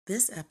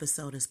This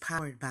episode is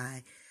powered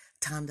by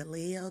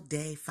Tondaleo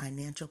Day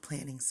Financial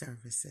Planning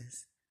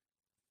Services.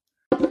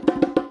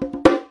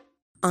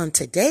 On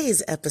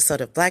today's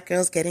episode of Black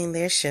Girls Getting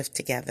Their Shift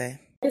Together,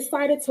 I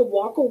decided to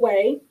walk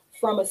away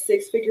from a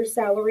six-figure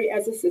salary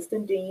as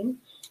assistant dean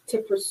to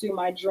pursue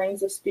my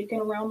dreams of speaking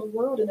around the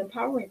world and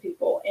empowering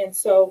people. And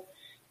so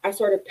I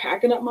started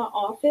packing up my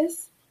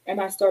office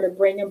and I started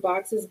bringing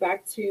boxes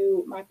back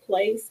to my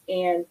place.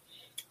 And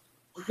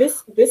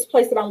this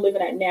place that I'm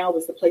living at now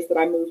was the place that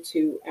I moved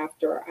to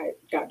after I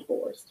got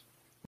divorced.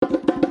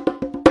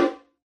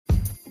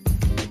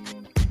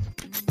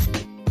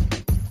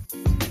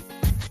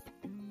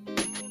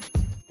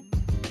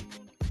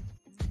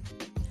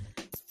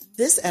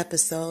 this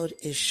episode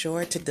is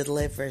sure to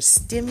deliver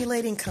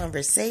stimulating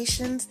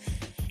conversations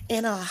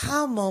and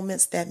aha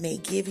moments that may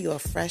give you a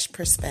fresh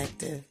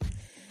perspective.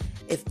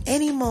 If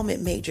any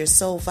moment made your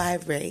soul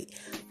vibrate,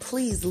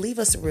 please leave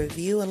us a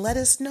review and let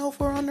us know if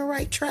we're on the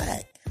right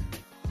track.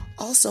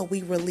 Also,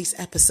 we release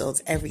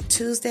episodes every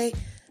Tuesday,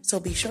 so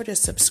be sure to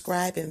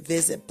subscribe and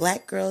visit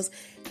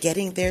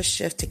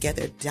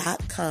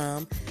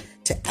blackgirlsgettingtheirshifttogether.com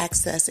to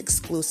access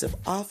exclusive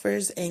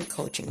offers and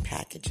coaching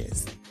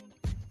packages.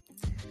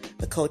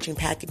 The coaching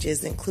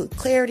packages include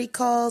clarity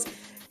calls,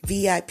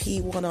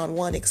 VIP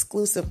one-on-one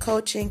exclusive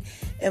coaching,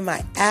 and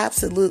my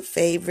absolute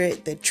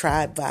favorite, the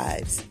Tribe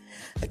Vibes.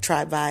 A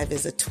Tribe Vibe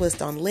is a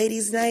twist on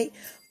Ladies' Night,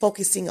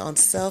 focusing on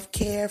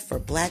self-care for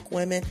Black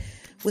women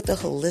with a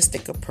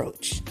holistic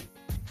approach.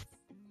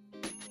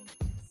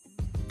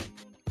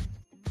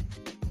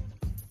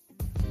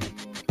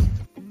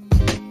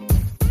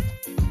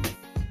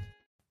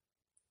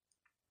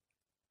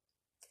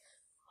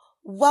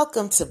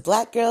 Welcome to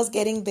Black Girls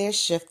Getting Their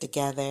Shift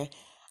Together.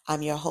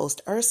 I'm your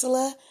host,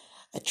 Ursula,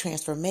 a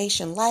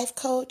transformation life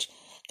coach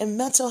and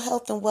mental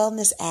health and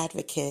wellness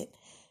advocate.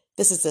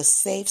 This is a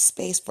safe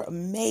space for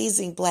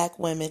amazing Black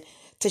women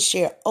to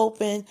share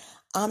open,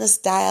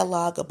 honest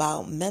dialogue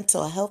about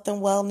mental health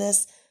and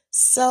wellness,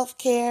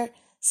 self-care,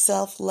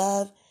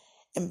 self-love,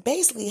 and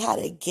basically how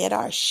to get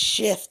our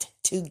shift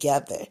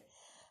together.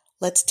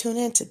 Let's tune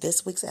in to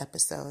this week's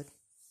episode.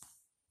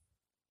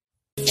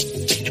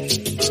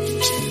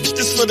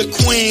 This for the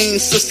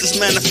queens, sisters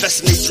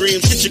manifesting their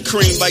dreams. Get your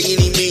cream by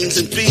any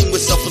means and beam with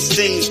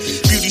self-esteem.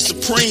 Beauty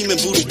supreme and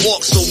Buddha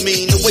walk so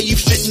mean. The way you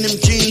fit in them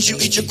jeans, you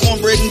eat your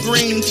cornbread and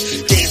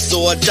greens. Dance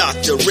or a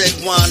doctor, red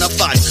wine or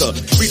vodka.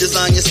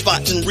 Redesign your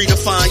spot and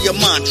redefine your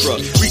mantra.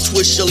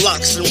 Retwist your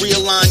locks and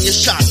realign your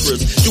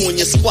chakras. Doing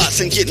your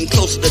squats and getting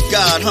closer to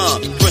God, huh?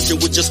 Brunching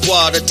with your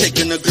squad or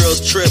taking a girl's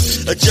trip.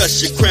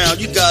 Adjust your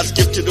crown, you God's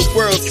gift to the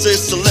world,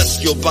 sis.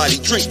 Celestial body,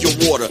 drink your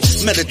water.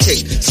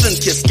 Meditate,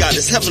 sun-kissed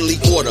goddess, heavenly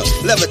order.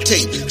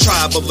 Levitate,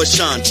 tribe of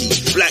Ashanti,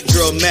 black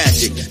girl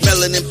magic,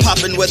 melanin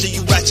popping, whether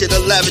you ratchet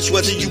or lavish,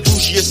 whether you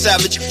bougie or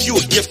savage, you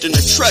a gift and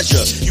a treasure.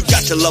 You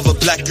got to love a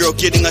black girl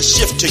getting a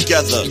shift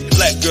together.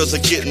 Black girls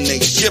are getting a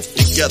shift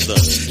together.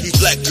 These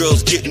black girls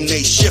getting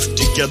a shift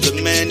together,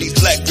 man. These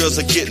black girls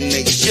are getting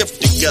a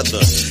shift together.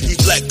 These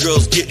black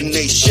girls getting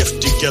a shift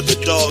together,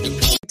 dog.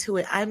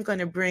 To it, I'm going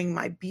to bring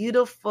my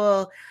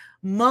beautiful,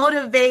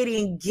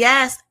 motivating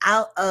guest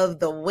out of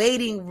the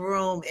waiting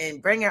room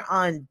and bring her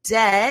on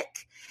deck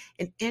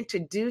and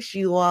introduce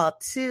you all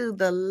to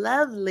the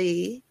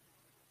lovely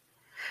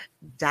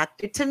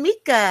Dr.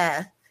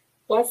 Tamika.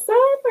 What's up,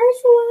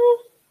 Ursula?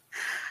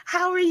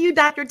 How are you,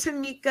 Dr.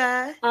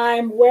 Tamika?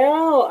 I'm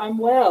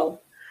well.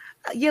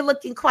 You're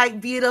looking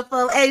quite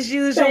beautiful as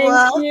usual.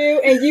 Thank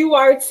you. And you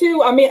are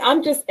too. I mean,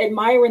 I'm just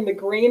admiring the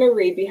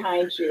greenery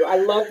behind you. I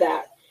love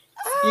that.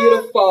 It's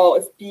beautiful.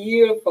 It's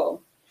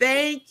beautiful.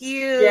 Thank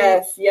you.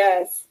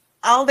 Yes.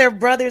 All their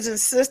brothers and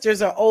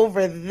sisters are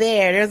over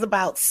there. There's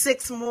about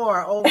 6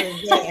 more over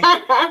there.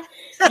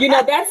 That's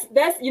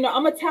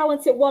I'm a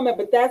talented woman,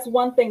 but that's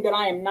one thing that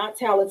I am not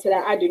talented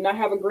at. I do not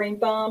have a green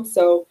thumb.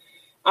 So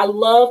I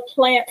love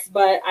plants,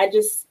 but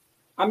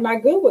I'm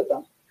not good with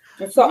them.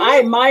 And so I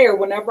admire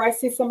whenever I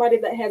see somebody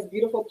that has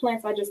beautiful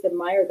plants, I just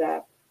admire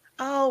that.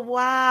 Oh,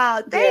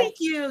 wow. Thank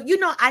you.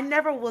 I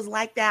never was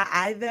like that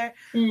either.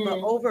 But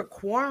over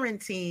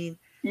quarantine,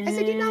 I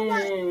said, you know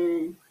what?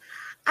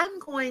 I'm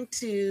going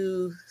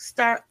to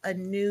start a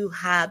new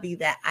hobby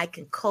that I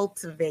can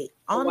cultivate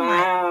on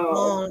my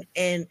own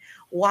and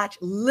watch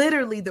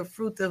literally the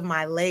fruits of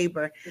my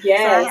labor. Yes.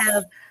 So I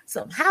have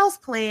some house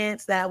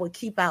plants that I would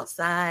keep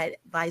outside,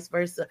 vice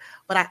versa.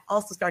 But I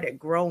also started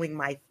growing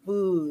my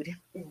food.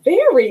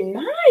 Very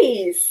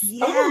nice.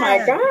 Yeah. Oh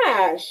my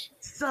gosh.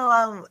 So,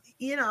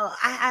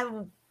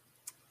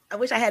 I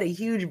wish I had a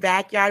huge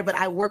backyard, but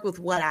I work with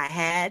what I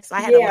had. So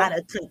I had a lot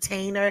of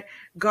container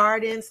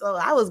gardens. So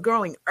I was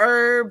growing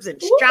herbs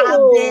and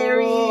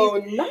strawberries.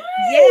 Oh, nice.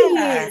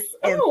 Yeah.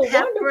 And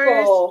peppers.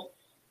 Wonderful.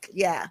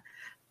 Yeah.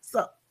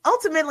 So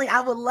ultimately, I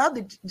would love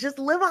to just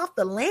live off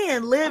the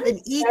land, live and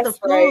eat the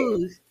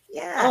food. Right.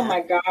 Yeah. Oh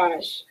my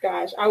gosh.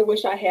 I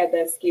wish I had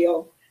that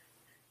skill.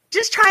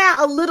 just try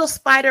out a little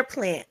spider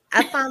plant.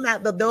 I found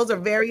out that those are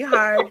very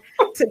hard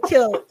to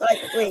kill. Like,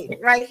 wait,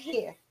 right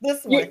here,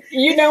 this one.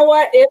 You know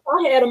what? If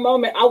I had a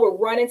moment, I would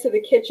run into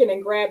the kitchen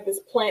and grab this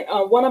plant.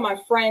 One of my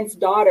friend's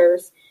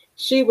daughters,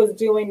 she was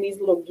doing these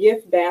little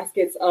gift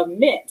baskets of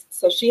mint.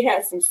 So she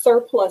had some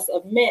surplus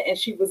of mint and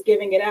she was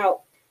giving it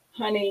out.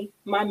 Honey,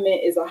 my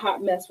mint is a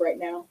hot mess right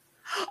now.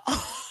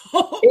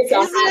 It's a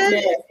hot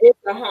mess. It's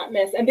a hot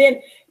mess. And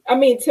then, I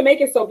mean, to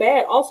make it so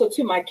bad, also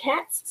too, my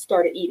cats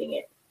started eating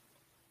it.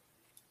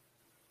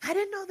 I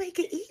didn't know they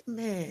could eat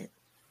mint.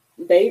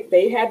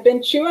 They have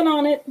been chewing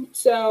on it.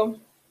 So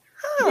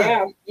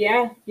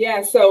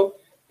yeah. So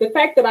the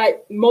fact that I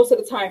most of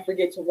the time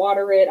forget to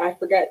water it, I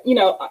forgot,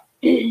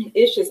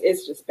 it's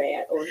just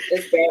bad. Or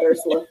it's bad,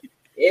 Ursula.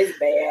 It's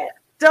bad.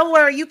 Don't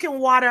worry, you can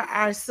water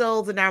our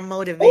souls and our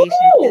motivation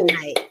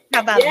tonight.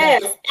 How about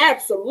that? Yes,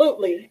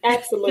 absolutely.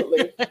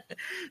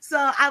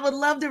 So I would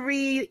love to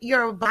read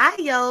your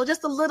bio,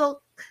 just a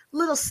little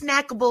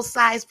snackable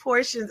size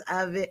portions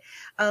of it.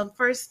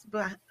 First,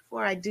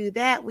 before I do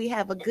that, we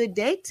have a good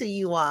day to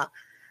you all.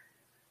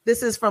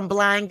 This is from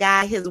Blind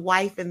Guy, his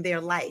wife, and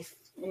their life.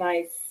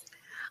 Nice.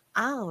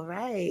 All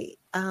right.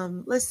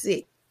 Let's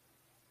see.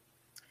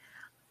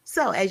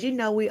 So, as you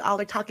know, we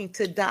all are talking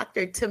to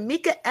Dr.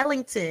 Tamika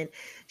Ellington.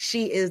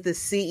 She is the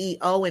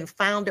CEO and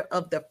founder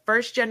of the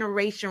First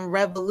Generation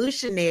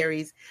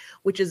Revolutionaries,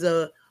 which is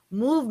a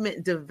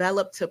movement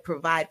developed to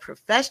provide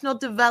professional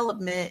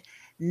development,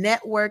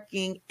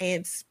 networking,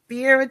 and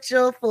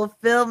spiritual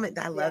fulfillment.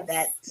 I love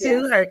that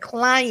to her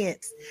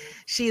clients.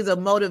 She is a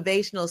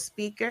motivational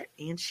speaker,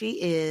 and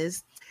she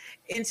is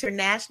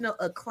international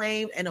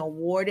acclaimed and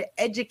awarded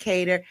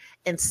educator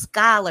and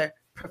scholar,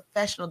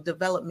 professional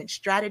development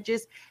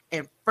strategist,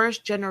 and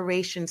first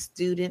generation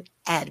student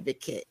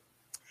advocate.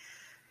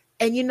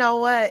 And you know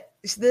what?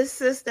 This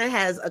sister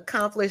has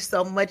accomplished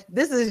so much.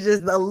 This is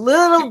just a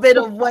little bit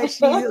of what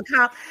she's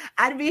accomplished.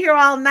 I'd be here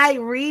all night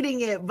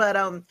reading it, but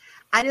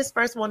I just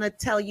first want to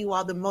tell you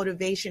all the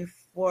motivation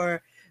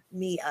for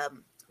me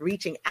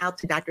reaching out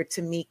to Dr.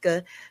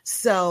 Tamika.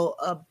 So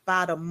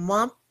about a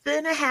month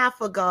and a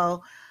half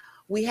ago,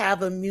 we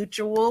have a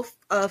mutual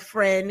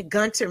friend,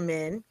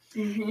 Gunterman,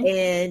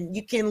 and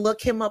you can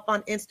look him up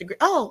on Instagram.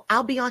 Oh,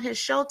 I'll be on his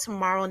show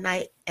tomorrow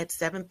night at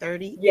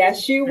 7:30.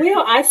 Yes, you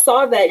will. I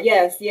saw that.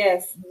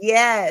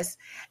 Yes.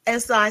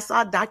 And so I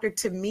saw Dr.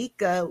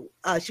 Tamika.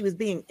 She was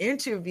being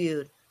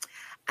interviewed.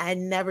 I'd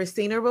never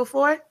seen her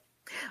before.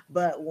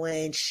 But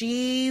when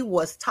she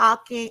was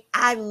talking,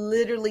 I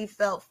literally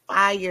felt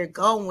fire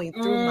going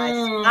through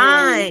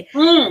my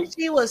spine.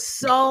 She was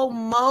so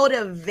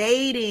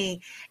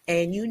motivating.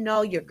 And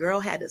your girl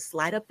had to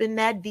slide up in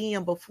that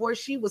DM before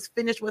she was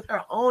finished with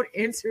her own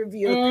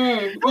interview.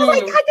 I was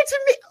like, Dr.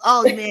 Tamika.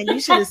 Oh, man,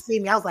 you should have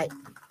seen me. I was like,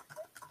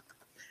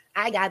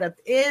 I got up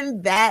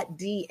in that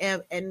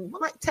DM. And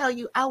when I tell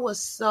you, I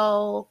was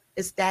so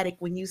ecstatic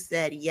when you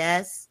said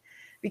yes,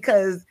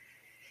 because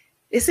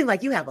it seemed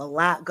like you have a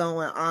lot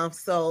going on.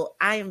 So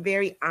I am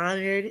very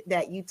honored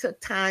that you took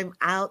time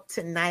out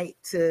tonight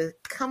to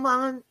come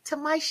on to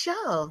my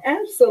show.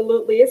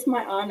 Absolutely. It's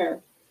my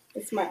honor.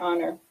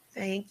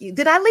 Thank you.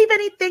 Did I leave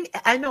anything?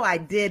 I know I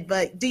did,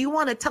 but do you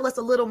want to tell us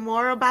a little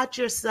more about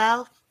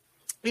yourself?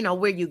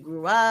 Where you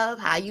grew up,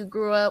 how you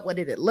grew up, what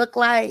did it look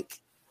like?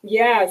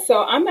 Yeah,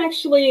 so I'm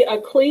actually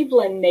a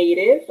Cleveland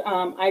native.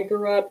 I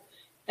grew up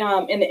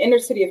in the inner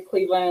city of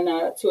Cleveland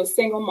to a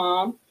single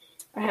mom.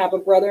 I have a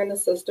brother and a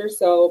sister.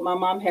 So my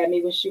mom had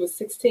me when she was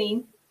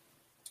 16,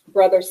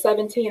 brother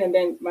 17, and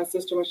then my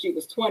sister when she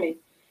was 20.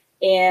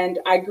 And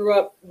I grew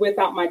up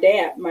without my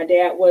dad. My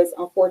dad was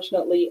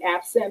unfortunately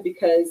absent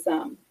because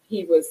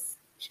he was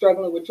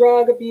struggling with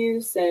drug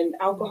abuse and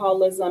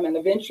alcoholism, and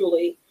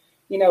eventually,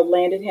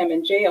 landed him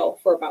in jail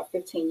for about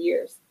 15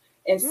 years.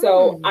 And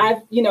so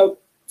I've,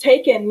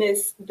 taken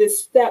this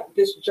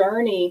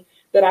journey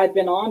that I've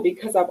been on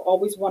because I've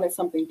always wanted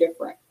something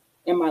different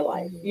in my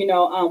life.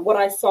 What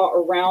I saw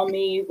around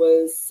me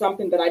was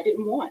something that I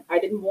didn't want. I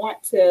didn't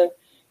want to,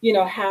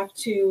 have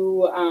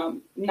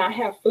to not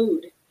have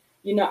food.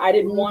 I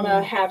didn't want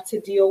to have to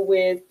deal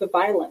with the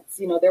violence.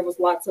 There was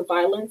lots of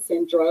violence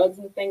and drugs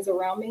and things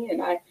around me.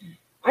 And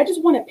I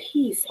just wanted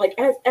peace. Like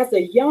as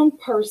a young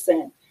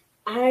person,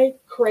 I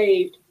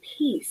craved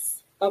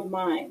peace of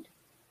mind.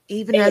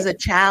 Even as a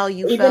child,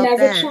 you felt that?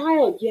 Even as a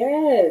child,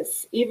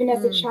 yes. Even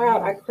as a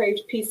child, I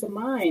craved peace of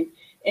mind.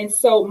 And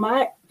so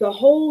the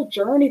whole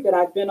journey that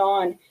I've been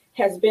on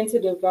has been to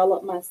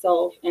develop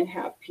myself and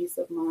have peace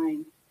of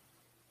mind.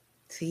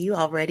 So you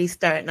already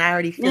starting. I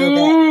already feel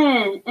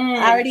that.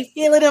 I already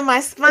feel it in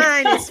my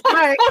spine. It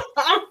sparked.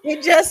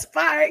 It just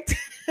sparked.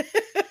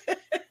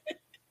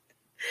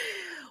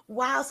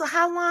 Wow. So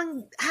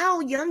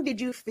how young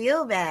did you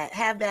feel that?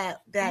 Have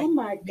that oh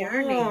my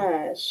journey?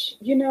 Gosh.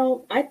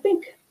 I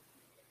think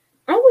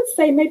I would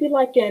say maybe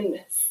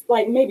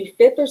maybe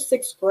 5th or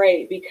 6th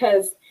grade,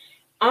 because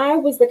I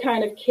was the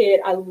kind of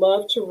kid, I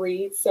loved to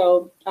read.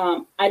 So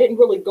I didn't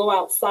really go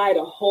outside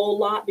a whole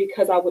lot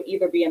because I would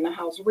either be in the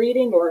house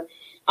reading, or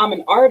I'm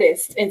an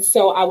artist. And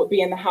so I would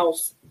be in the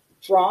house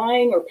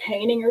drawing or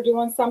painting or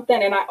doing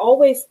something. And I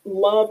always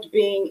loved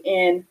being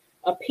in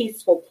a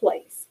peaceful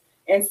place.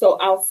 And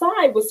so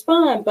outside was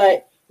fun,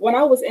 but when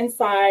I was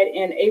inside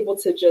and able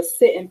to just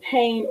sit and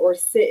paint or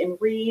sit and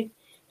read,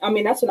 I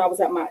mean, that's when I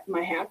was at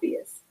my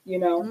happiest, you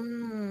know?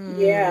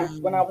 Yeah,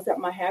 when I was at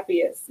my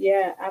happiest.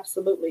 Yeah,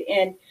 absolutely.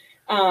 And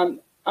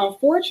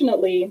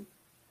unfortunately,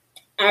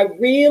 I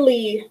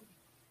really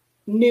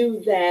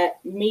knew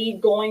that me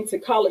going to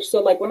college.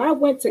 So like when I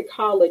went to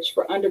college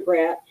for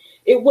undergrad,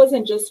 it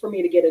wasn't just for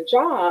me to get a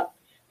job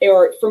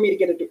or for me to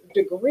get a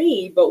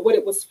degree, but what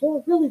it was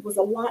for really was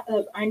a lot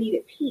of, I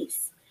needed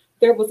peace.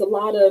 There was a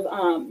lot of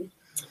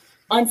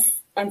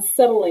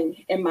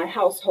unsettling in my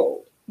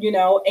household, you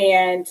know,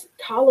 and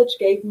college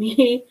gave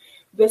me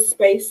the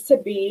space to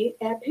be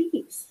at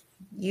peace.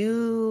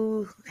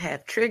 You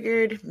have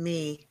triggered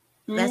me.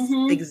 That's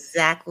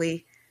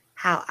exactly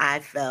how I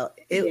felt.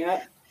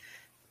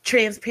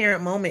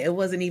 Transparent moment. It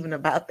wasn't even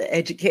about the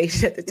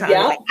education at the time.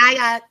 Yep. Like, I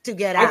got to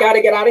get out. I got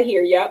to get out of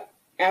here. Yep.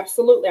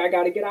 Absolutely. I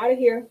got to get out of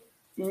here.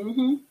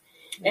 And,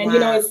 you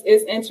know,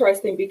 it's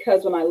interesting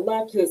because when I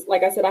left, because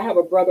like I said, I have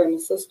a brother and a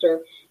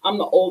sister. I'm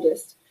the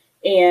oldest.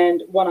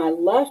 And when I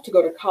left to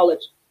go to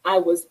college, I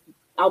was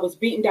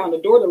beaten down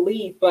the door to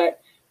leave. But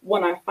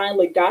when I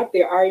finally got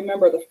there, I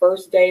remember the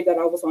first day that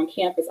I was on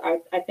campus,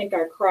 I think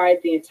I cried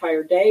the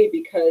entire day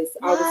because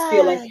I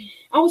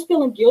was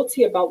feeling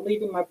guilty about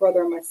leaving my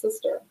brother and my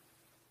sister.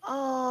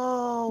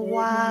 Oh,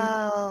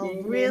 wow.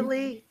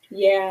 Really?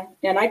 Yeah.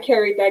 And I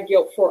carried that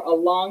guilt for a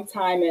long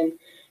time. And,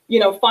 you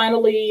know,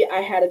 finally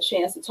I had a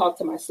chance to talk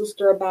to my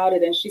sister about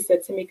it. And she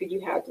said, Tamika,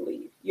 you had to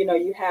leave. You know,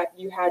 you had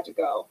to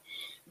go.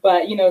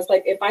 But, you know, it's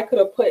like if I could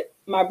have put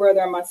my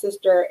brother and my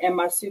sister and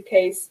my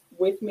suitcase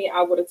with me,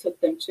 I would have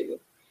took them too.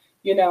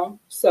 You know,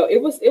 so it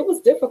was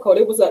difficult.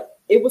 It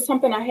was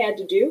something I had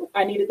to do.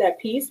 I needed that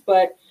peace,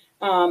 but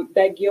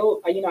that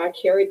guilt, you know, I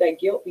carried that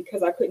guilt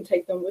because I couldn't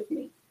take them with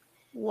me.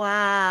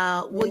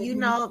 Wow. Well, you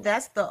know,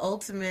 that's the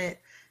ultimate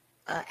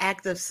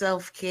act of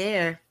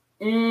self-care.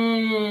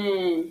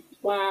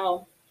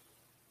 Wow.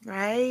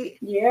 Right?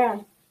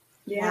 Yeah.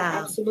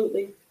 Wow.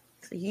 Absolutely.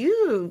 So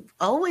you've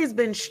always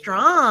been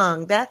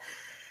strong. That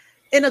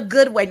in a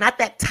good way, not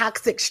that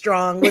toxic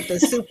strong with the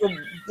super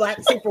black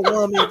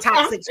superwoman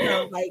toxic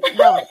strong. Like,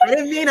 no, I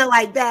didn't mean it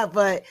like that,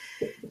 but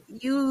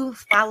you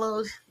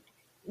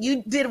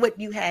did what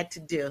you had to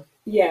do.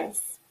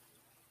 Yes.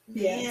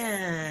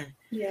 Yeah.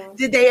 Yeah.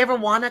 Did they ever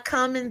want to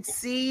come and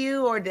see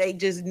you, or they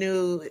just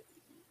knew?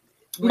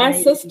 My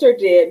sister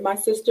did. My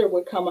sister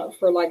would come up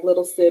for like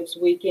Little Sibs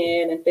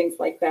weekend and things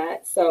like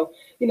that. So,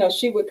 you know,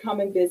 she would come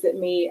and visit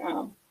me.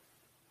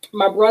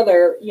 My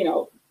brother, you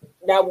know,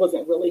 that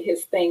wasn't really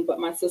his thing, but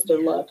my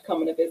sister loved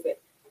coming to visit.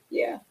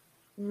 Yeah.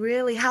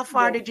 Really? How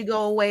far did you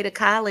go away to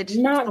college?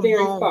 Not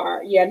very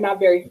far. Yeah, not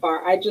very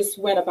far. I just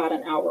went about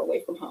an hour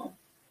away from home.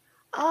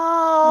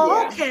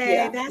 Oh,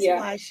 okay. That's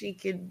why she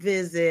could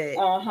visit.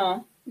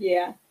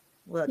 Yeah.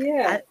 Look,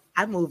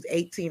 I moved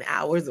 18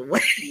 hours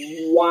away.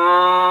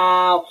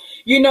 Wow.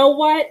 You know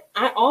what?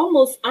 I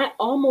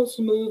almost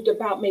moved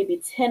about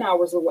maybe 10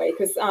 hours away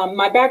because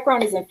my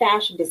background is in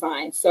fashion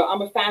design. So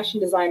I'm a fashion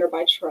designer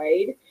by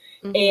trade.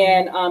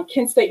 And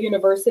Kent State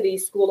University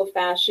School of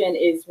Fashion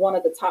is one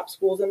of the top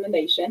schools in the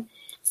nation.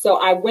 So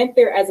I went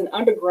there as an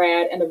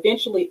undergrad and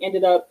eventually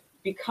ended up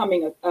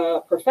becoming a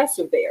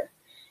professor there.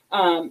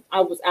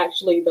 I was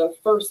actually the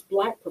first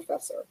Black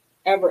professor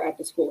ever at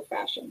the School of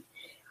Fashion.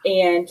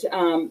 And,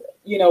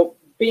 you know,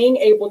 being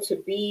able to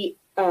be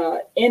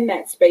in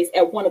that space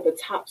at one of the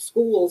top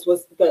schools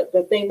was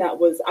the thing that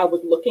I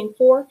was looking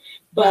for.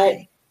 But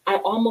I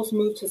almost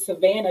moved to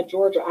Savannah,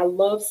 Georgia. I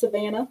love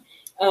Savannah.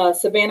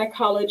 Savannah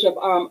College of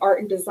Art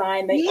and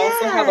Design. They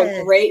also have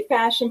a great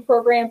fashion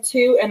program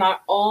too. And I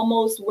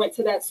almost went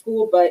to that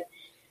school, but,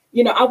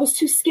 you know, I was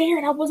too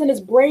scared. I wasn't as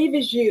brave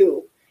as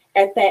you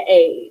at that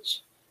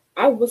age.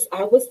 I was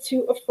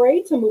too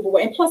afraid to move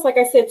away. And plus, like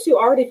I said, too,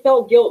 I already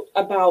felt guilt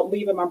about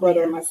leaving my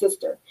brother and my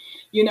sister,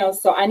 you know,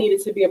 so I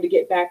needed to be able to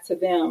get back to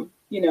them,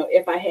 you know,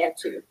 if I had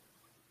to.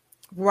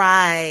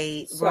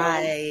 Right.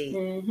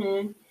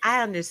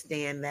 I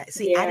understand that.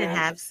 See, I didn't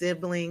have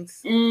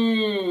siblings.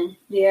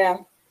 Yeah.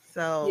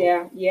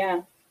 So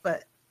yeah.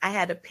 But I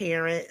had a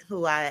parent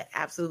who I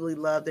absolutely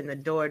loved and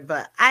adored,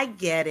 but I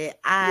get it.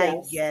 I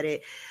get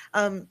it.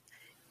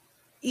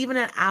 Even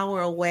an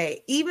hour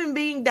away, even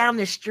being down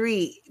the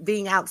street,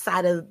 being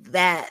outside of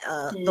that,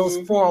 those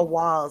four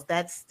walls,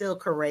 that's still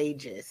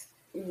courageous.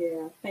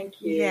 Yeah,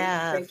 thank you.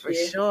 Yeah, thank for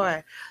you.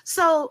 sure.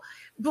 So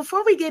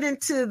before we get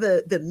into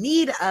the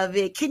meat of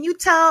it, can you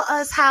tell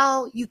us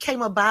how you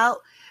came about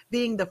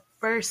being the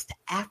first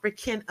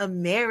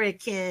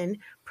African-American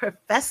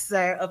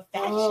professor of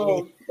fashion?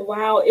 Oh,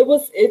 wow.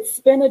 It's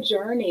been a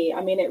journey.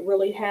 I mean, it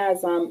really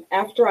has.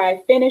 After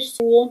I finished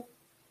school,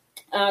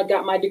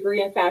 got my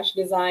degree in fashion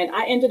design,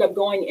 I ended up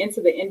going into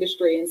the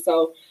industry. And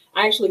so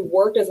I actually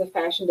worked as a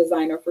fashion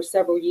designer for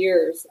several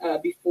years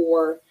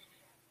before,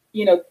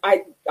 you know,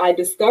 I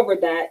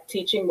discovered that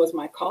teaching was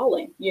my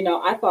calling. You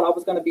know, I thought I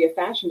was going to be a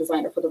fashion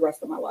designer for the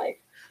rest of my life.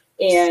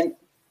 And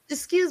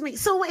Excuse me.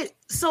 So wait,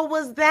 so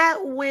was that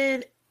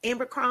when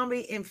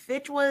Abercrombie and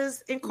Fitch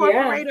was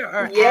incorporated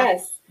or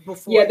yes.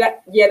 before?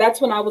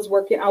 That's when I was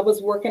working. I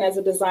was working as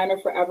a designer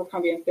for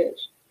Abercrombie and Fitch.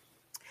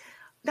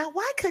 Now,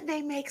 why couldn't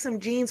they make some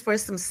jeans for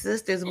some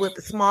sisters with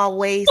a small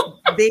waist,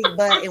 big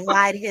butt, and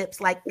wide hips?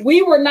 Like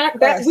we were not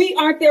that. We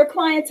aren't their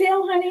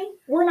clientele, honey.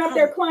 We're not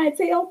their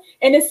clientele.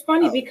 And it's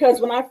funny because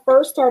when I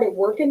first started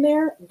working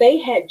there, they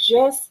had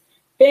just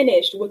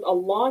finished with a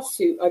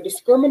lawsuit, a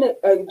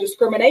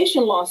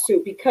discrimination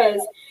lawsuit,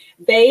 because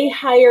they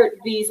hired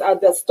these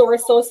the store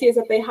associates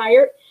that they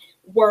hired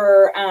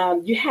were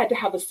you had to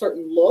have a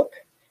certain look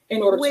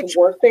in order to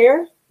work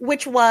there.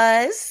 Which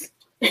was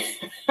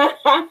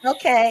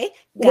okay,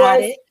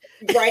 got it.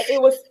 Right.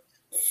 It was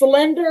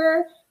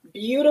slender,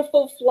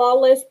 beautiful,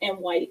 flawless, and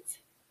white,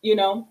 you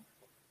know?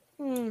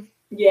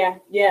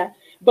 Yeah.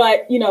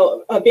 But, you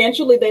know,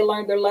 eventually they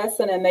learned their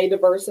lesson and they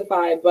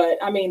diversified. But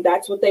I mean,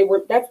 that's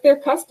their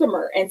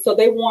customer. And so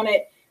they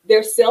wanted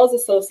their sales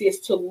associates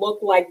to look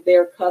like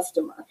their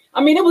customer.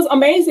 I mean, it was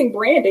amazing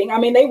branding. I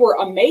mean, they were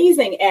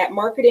amazing at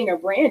marketing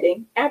and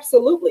branding.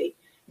 Absolutely.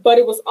 But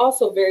it was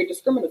also very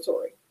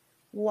discriminatory.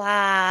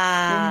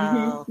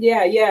 Wow. Mm-hmm.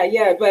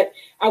 Yeah. But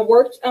I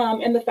worked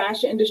in the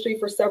fashion industry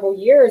for several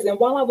years. And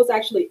while I was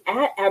actually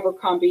at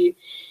Abercrombie,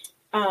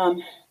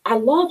 I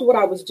loved what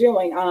I was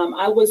doing.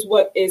 I was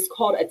what is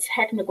called a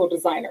technical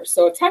designer.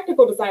 So a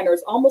technical designer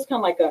is almost kind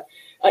of like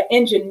an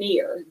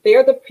engineer.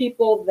 They're the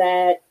people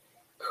that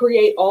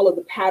create all of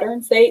the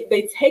patterns.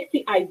 They take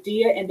the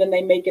idea and then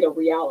they make it a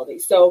reality.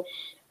 So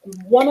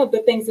one of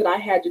the things that I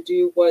had to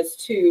do was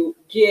to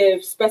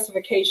give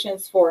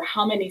specifications for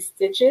how many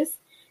stitches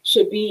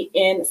should be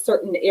in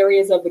certain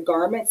areas of the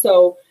garment.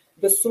 So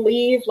the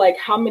sleeve, like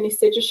how many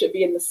stitches should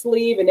be in the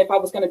sleeve. And if I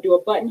was going to do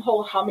a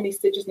buttonhole, how many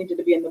stitches needed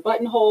to be in the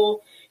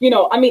buttonhole. You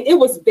know, I mean, it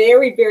was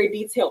very, very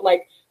detailed,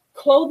 like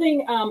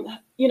clothing,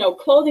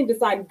 clothing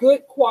design,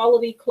 good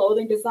quality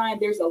clothing design.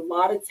 There's a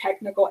lot of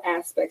technical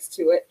aspects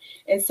to it.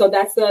 And so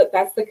that's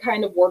the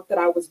kind of work that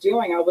I was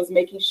doing. I was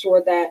making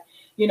sure that,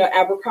 you know,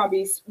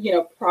 Abercrombie's, you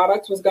know,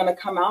 product was going to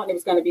come out and it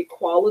was going to be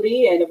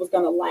quality and it was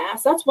going to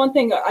last. That's one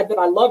thing that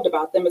I loved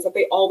about them is that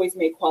they always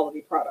made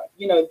quality product.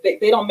 You know, they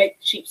don't make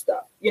cheap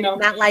stuff, you know.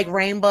 Not like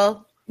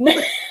Rainbow.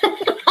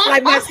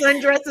 Like my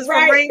sundresses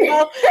from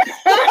Rainbow.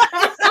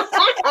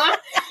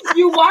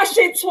 You wash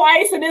it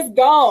twice and it's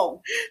gone.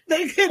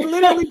 They could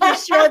literally be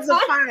shreds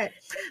apart.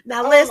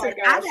 Now listen,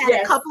 I've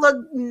had a couple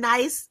of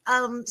nice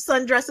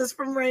sundresses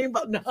from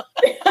Rainbow. No.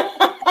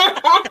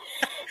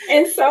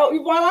 And so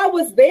while I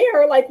was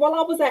there, like while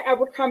I was at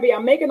Abercrombie,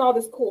 I'm making all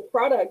this cool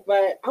product,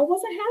 but I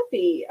wasn't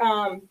happy.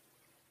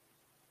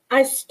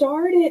 I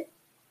started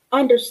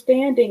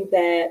understanding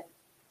that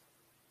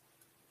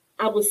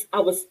I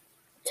was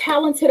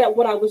talented at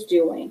what I was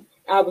doing.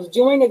 I was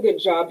doing a good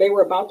job. They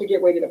were about to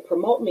get ready to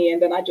promote me.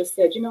 And then I just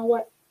said, you know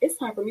what? It's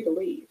time for me to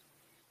leave.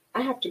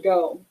 I have to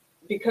go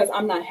because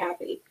I'm not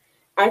happy.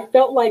 I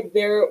felt like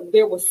there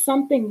was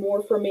something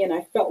more for me. And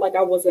I felt like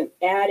I wasn't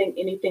adding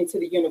anything to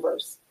the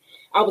universe.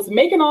 I was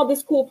making all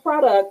this cool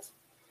product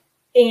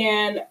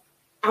and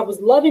I was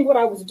loving what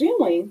I was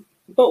doing.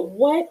 But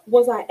what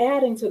was I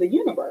adding to the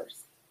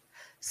universe?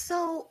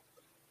 So,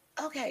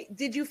 okay.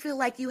 Did you feel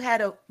like you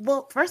had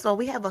first of all,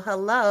 we have a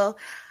hello.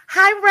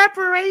 Hi,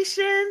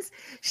 Reparations.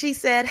 She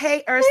said,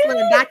 hey, Ursula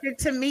and Dr.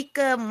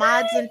 Tamika,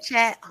 mods in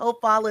chat. Hope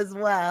all is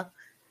well.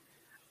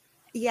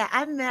 Yeah,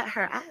 I met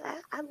her.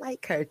 I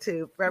like her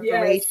too,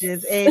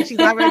 Reparations. Yes. And she's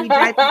already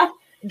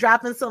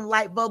dropping some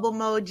light bulb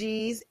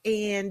emojis.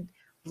 And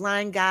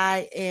Blind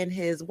Guy and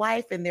his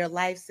wife and their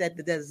life said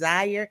the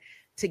desire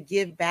to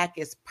give back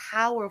is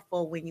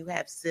powerful when you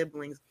have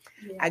siblings.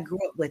 Yeah. I grew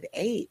up with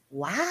 8.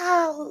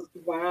 Wow.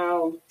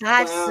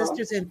 5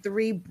 sisters and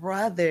 3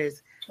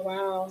 brothers.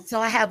 Wow. So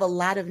I have a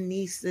lot of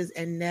nieces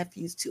and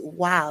nephews too.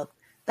 Wow.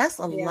 That's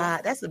a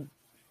lot. That's a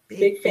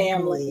big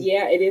family.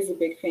 Yeah, it is a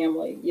big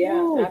family. Yeah,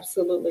 Ooh.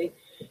 Absolutely.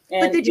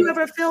 And but did you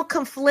ever feel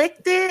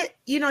conflicted?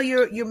 You know,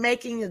 you're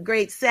making a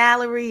great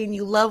salary and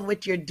you love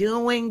what you're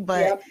doing,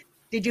 but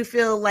did you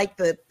feel like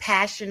the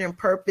passion and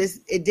purpose,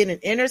 it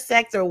didn't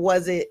intersect, or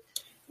was it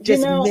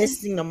just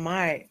missing the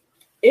mark?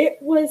 I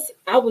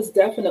was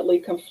definitely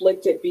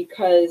conflicted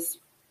because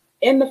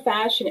in the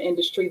fashion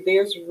industry,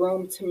 there's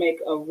room to make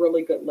a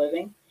really good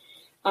living.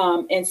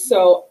 And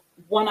so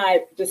when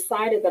I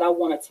decided that I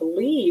wanted to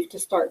leave to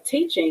start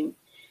teaching,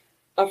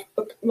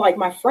 like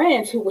my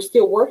friends who were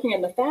still working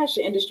in the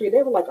fashion industry,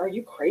 they were like, are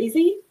you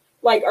crazy?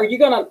 Like, are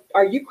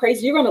you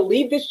crazy? You're going to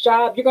leave this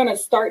job. You're going to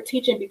start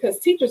teaching, because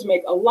teachers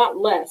make a lot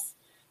less,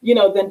 you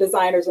know, than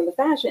designers in the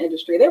fashion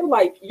industry. They were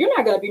like, you're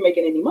not going to be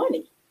making any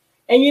money.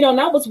 And, you know, and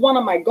that was one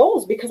of my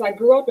goals, because I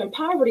grew up in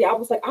poverty. I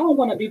was like, I don't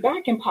want to be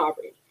back in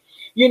poverty.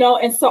 You know,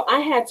 and so I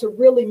had to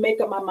really make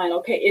up my mind.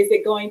 Okay, is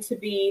it going to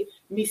be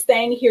me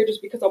staying here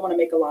just because I want to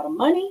make a lot of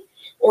money?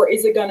 Or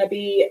is it going to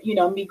be, you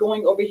know, me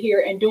going over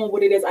here and doing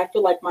what it is I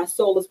feel like my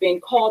soul is being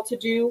called to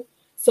do,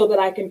 so that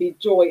I can be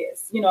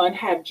joyous, you know, and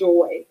have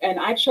joy? And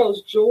I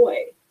chose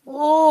joy.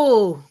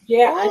 Oh,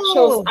 yeah,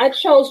 I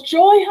chose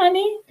joy,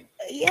 honey.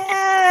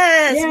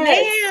 Yes,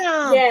 Yes.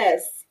 ma'am.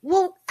 Yes.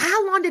 Well,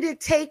 how long did it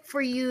take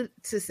for you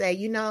to say,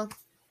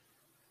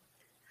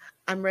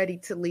 I'm ready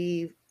to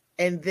leave,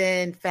 and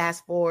then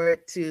fast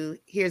forward to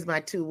here's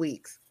my 2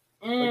 weeks?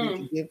 Or you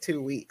can give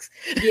 2 weeks.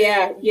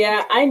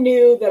 Yeah. I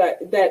knew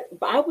that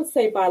I would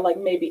say by like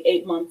maybe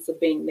 8 months of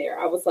being there,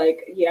 I was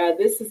like, yeah,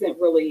 this isn't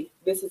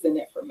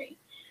it for me.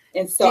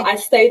 And so I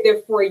stayed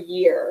there for a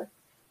year.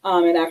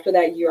 And after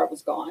that year, I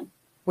was gone.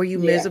 Were you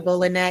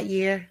miserable in that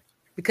year?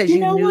 Because You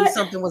you know knew what?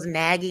 something was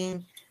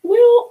nagging?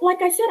 Well,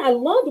 like I said, I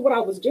loved what I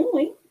was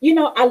doing.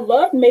 I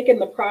loved making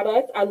the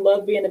product. I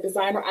loved being a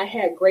designer. I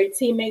had great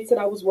teammates that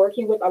I was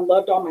working with. I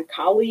loved all my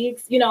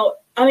colleagues.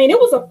 I mean, it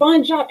was a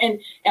fun job.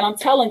 And I'm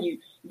telling you,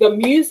 the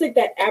music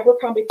that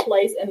Abercrombie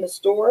plays in the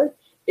store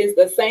is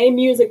the same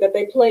music that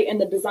they play in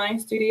the design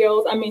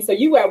studios. I mean, so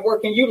you at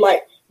work and you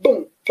like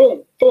boom,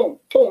 boom, boom,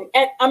 boom.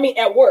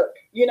 At work,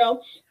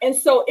 And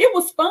so it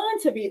was fun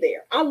to be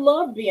there. I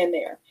loved being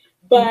there.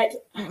 But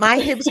my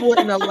hips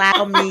wouldn't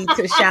allow me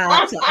to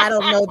shout, so I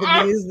don't know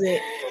the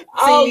music.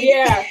 Oh,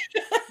 yeah.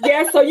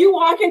 So you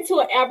walk into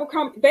an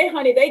Abercrombie,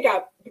 they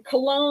got the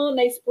cologne,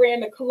 they spraying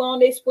the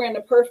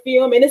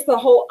perfume, and it's the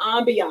whole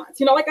ambiance.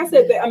 Like I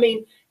said,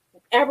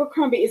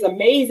 Abercrombie is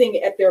amazing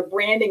at their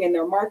branding and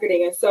their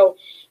marketing. And so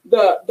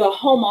the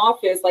home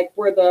office, like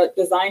where the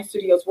design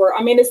studios were,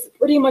 it's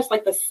pretty much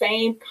like the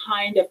same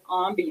kind of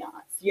ambiance,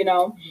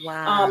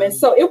 Wow. And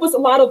so it was a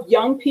lot of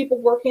young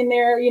people working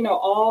there,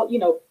 all,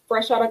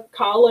 fresh out of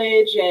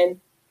college, and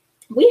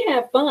we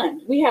had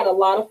fun. We had a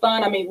lot of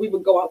fun. We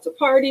would go out to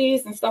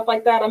parties and stuff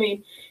like that.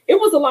 It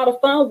was a lot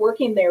of fun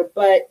working there.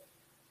 But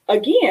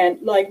again,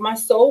 like my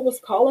soul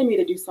was calling me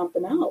to do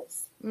something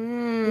else.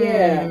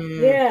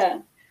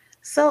 Yeah.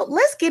 So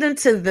let's get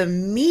into the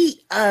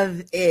meat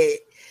of it.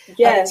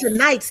 Yes.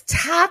 Tonight's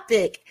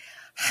topic,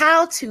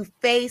 how to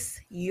face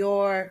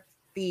your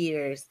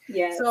fears.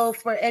 Yes. So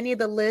for any of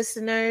the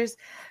listeners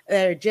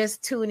that are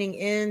just tuning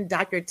in,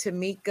 Dr.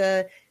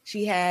 Tamika,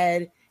 she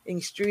had an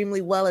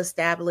extremely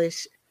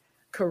well-established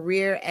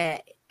career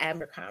at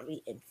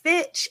Abercrombie and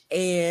Fitch,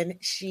 and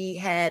she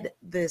had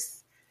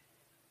this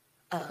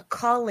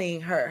calling,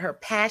 her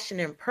passion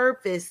and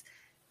purpose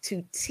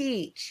to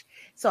teach.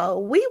 So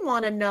we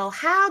want to know,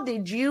 how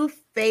did you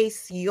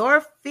face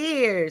your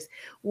fears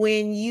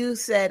when you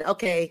said,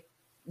 okay,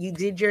 you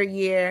did your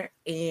year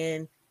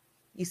and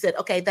you said,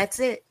 okay, that's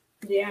it?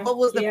 Yeah. What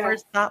was the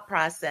first thought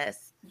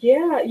process?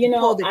 Yeah,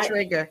 pull the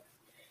trigger.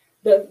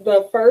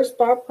 The first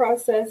thought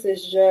process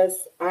is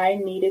just, I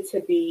needed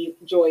to be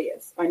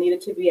joyous. I needed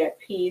to be at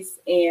peace.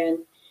 And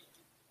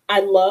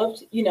I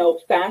loved,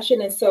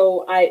 fashion. And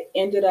so I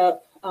ended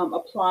up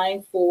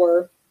applying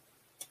for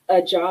a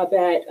job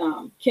at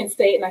Kent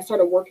State, and I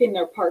started working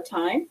there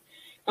part-time.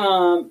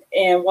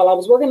 And while I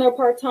was working there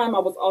part-time, I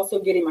was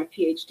also getting my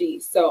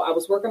PhD. So I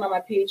was working on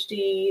my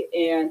PhD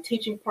and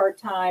teaching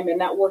part-time,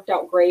 and that worked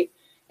out great.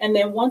 And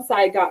then once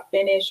I got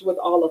finished with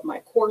all of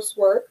my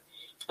coursework,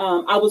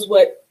 I was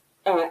what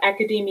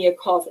academia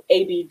calls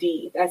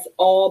ABD. That's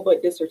all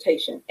but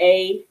dissertation,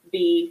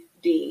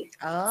 ABD.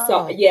 Oh.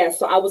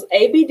 So I was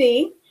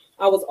ABD.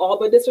 I was all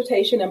but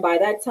dissertation. And by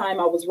that time,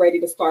 I was ready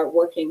to start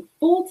working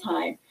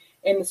full-time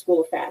in the School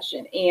of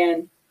Fashion.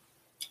 And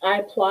I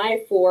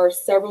applied for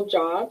several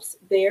jobs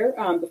there.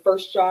 The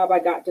first job I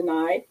got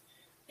denied.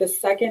 The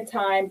second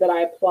time that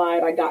I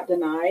applied, I got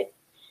denied.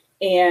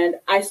 And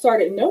I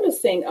started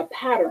noticing a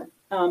pattern.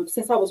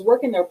 Since I was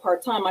working there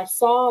part-time, I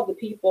saw the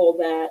people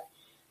that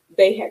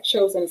they had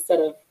chosen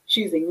instead of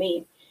choosing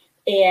me.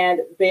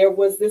 And there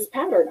was this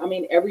pattern.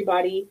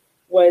 Everybody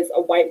was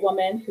a white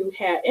woman who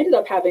had ended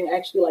up having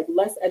actually like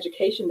less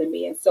education than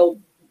me. And so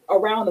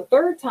around the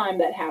third time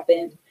that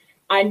happened,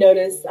 I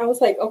noticed, I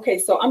was like, okay,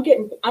 so I'm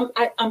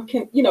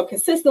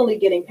consistently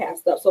getting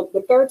passed up. So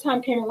the third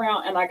time came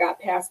around and I got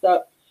passed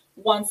up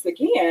once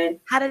again.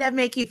 How did that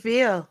make you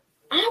feel?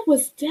 I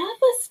was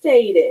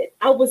devastated.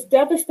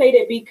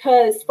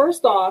 Because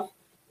first off,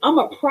 I'm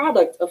a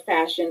product of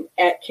fashion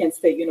at Kent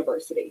State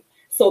University.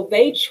 So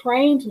they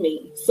trained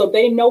me. So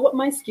they know what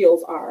my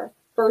skills are,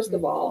 first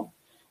of all.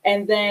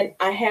 And then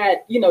I had,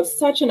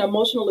 such an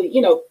emotionally,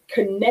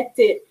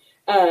 connected,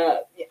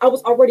 I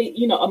was already,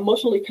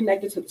 emotionally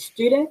connected to the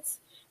students.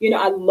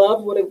 I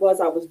loved what it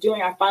was I was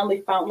doing. I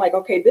finally found like,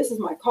 okay, this is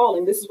my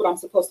calling. This is what I'm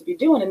supposed to be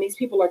doing. And these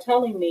people are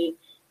telling me,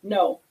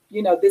 no,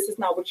 this is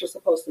not what you're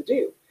supposed to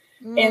do.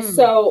 And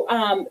so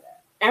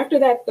after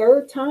that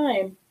third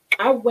time,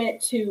 I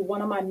went to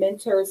one of my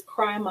mentors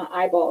crying my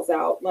eyeballs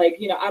out. Like,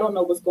 I don't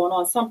know what's going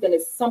on. Something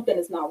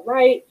is not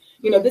right.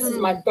 This is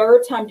my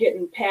third time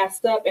getting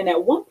passed up. And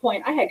at one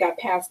point I had got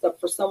passed up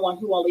for someone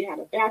who only had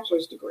a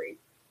bachelor's degree.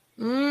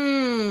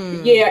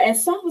 Yeah. And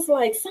so I was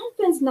like,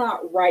 something's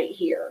not right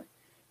here.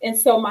 And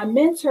so my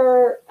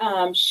mentor,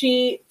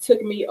 she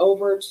took me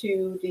over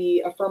to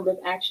the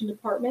affirmative action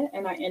department,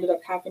 and I ended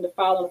up having to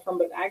file an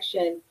affirmative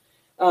action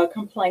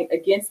complaint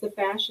against the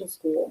fashion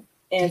school.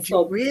 And Did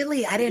you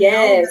really? I didn't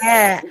know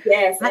that.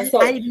 Yes. And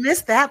so I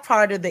missed that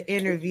part of the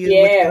interview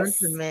with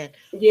Benjamin.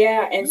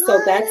 Yeah. And so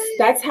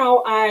that's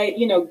how I,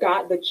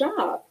 got the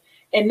job.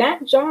 And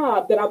that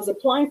job that I was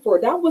applying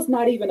for, that was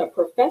not even a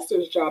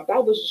professor's job.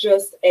 That was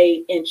just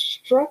a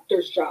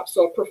instructor's job.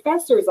 So a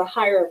professor is a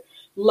higher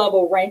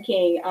level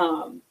ranking,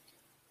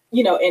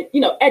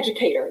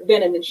 educator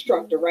than an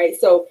instructor, right?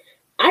 So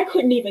I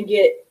couldn't even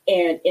get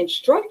an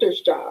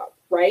instructor's job,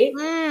 right?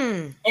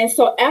 And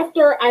so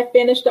after I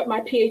finished up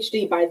my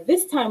PhD, by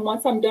this time,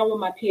 once I'm done with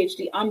my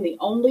PhD, I'm the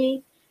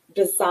only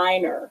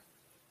designer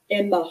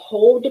in the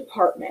whole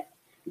department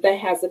that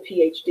has a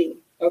PhD.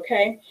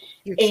 Okay.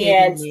 You're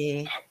kidding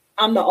me.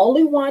 I'm the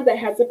only one that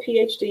has a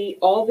PhD.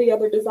 All the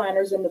other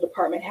designers in the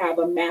department have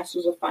a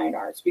Master's of Fine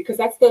Arts, because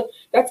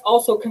that's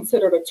also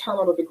considered a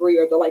terminal degree,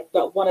 or the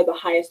one of the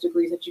highest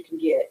degrees that you can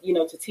get,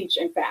 to teach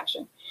in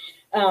fashion.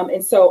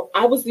 And so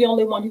I was the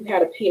only one who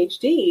had a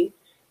PhD.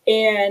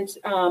 And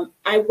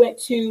I went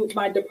to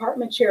my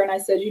department chair and I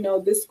said,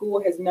 this school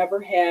has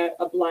never had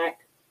a Black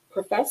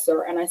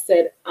professor. And I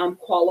said, I'm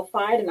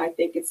qualified, and I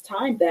think it's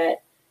time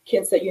that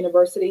Kent State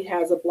University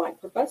has a Black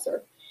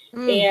professor.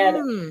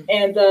 Mm-hmm.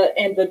 And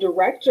the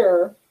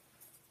director,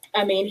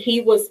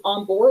 he was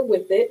on board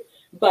with it,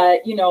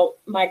 but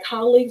my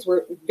colleagues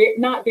were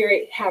not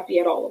very happy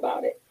at all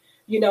about it,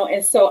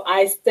 and so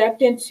I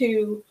stepped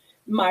into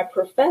my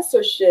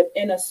professorship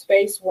in a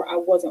space where I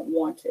wasn't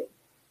wanted.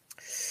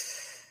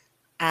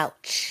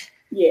 Ouch.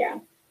 Yeah.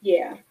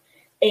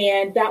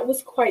 And that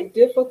was quite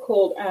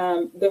difficult.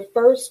 The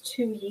first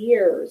 2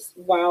 years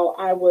while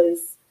I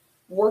was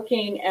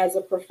working as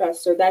a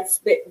professor, that's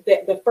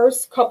the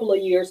first couple of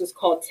years is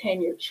called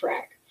tenure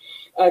track.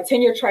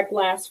 Tenure track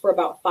lasts for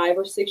about 5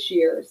 or 6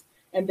 years,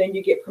 and then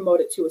you get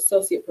promoted to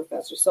associate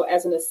professor. So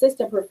as an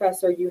assistant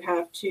professor, you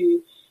have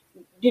to,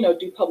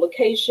 do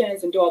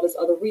publications and do all this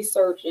other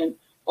research, and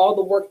all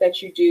the work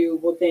that you do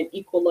will then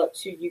equal up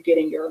to you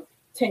getting your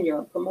tenure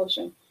and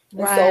promotion.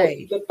 And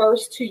right. So the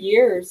first 2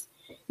 years,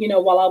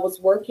 while I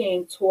was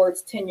working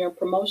towards tenure and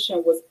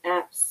promotion, was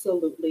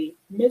absolutely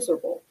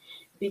miserable,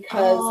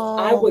 because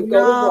I would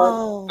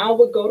go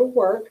to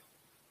work,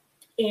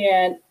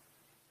 and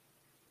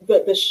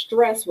the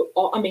stress would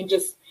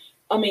just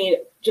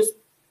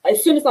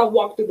as soon as I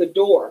walked through the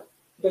door,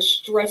 the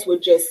stress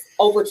would just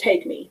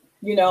overtake me.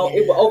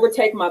 It would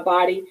overtake my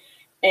body.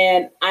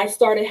 And I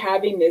started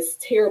having this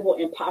terrible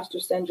imposter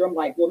syndrome.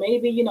 Like, well,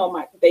 maybe,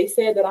 they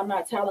said that I'm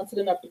not talented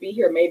enough to be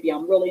here. Maybe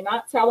I'm really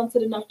not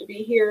talented enough to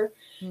be here,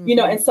 mm-hmm.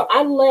 And so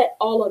I let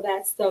all of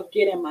that stuff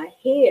get in my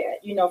head,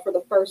 for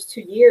the first 2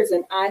 years.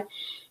 And I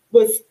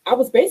was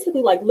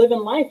basically like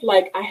living life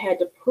like I had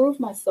to prove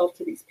myself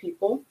to these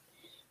people.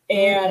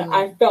 And mm-hmm.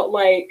 I felt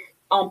like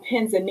on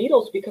pins and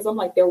needles, because I'm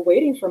like, they're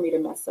waiting for me to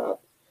mess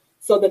up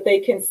so that they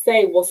can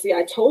say, well, see,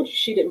 I told you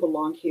she didn't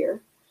belong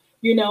here.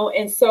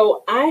 And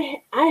so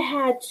I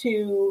had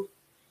to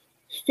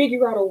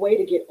figure out a way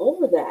to get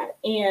over that.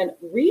 And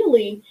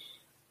really,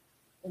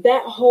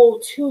 that whole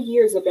 2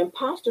 years of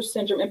imposter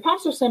syndrome is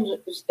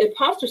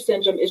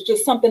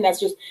just something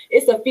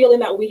it's a feeling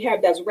that we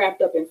have that's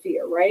wrapped up in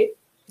fear, right?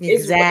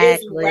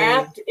 Exactly.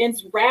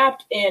 It's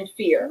wrapped in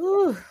fear,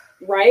 Ooh.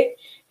 Right?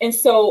 And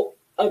so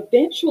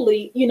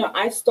eventually,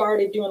 I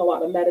started doing a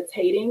lot of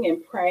meditating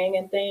and praying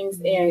and things.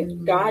 Mm-hmm.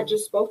 And God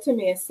just spoke to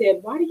me and said,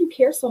 why do you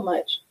care so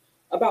much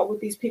about what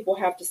these people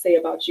have to say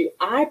about you?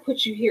 I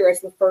put you here as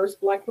the first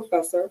Black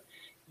professor.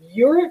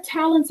 You're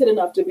talented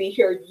enough to be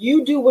here.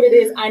 You do what it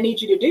is I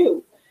need you to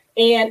do.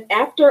 And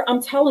after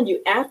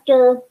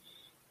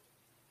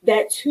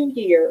that 2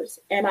 years,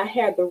 and I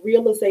had the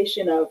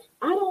realization of,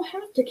 I don't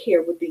have to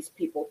care what these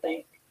people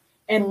think.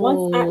 And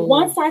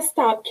once I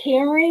stopped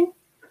caring,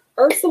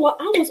 Ursula,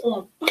 I was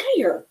on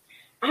fire.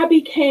 I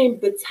became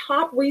the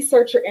top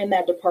researcher in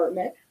that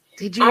department.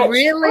 Did you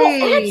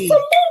really? Oh,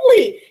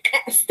 absolutely.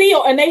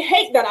 Still, and they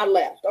hate that I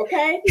left,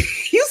 okay?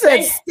 You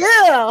said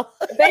still.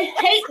 They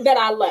hate that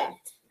I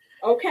left,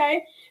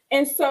 okay?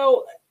 And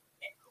so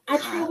I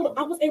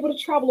was able to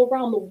travel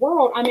around the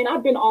world.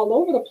 I've been all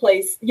over the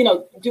place,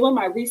 doing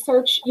my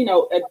research,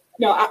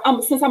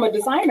 since I'm a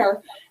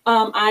designer,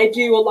 I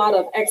do a lot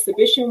of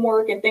exhibition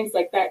work and things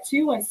like that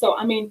too. And so,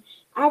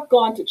 I've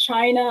gone to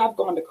China, I've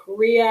gone to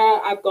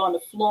Korea, I've gone to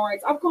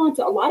Florence, I've gone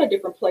to a lot of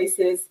different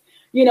places,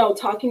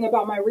 talking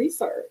about my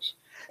research.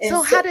 And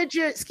so how did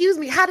your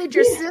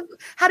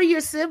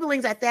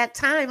siblings at that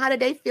time, how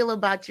did they feel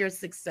about your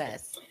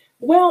success?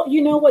 Well,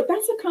 you know what?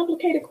 That's a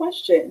complicated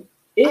question.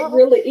 It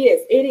really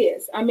is. It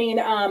is. And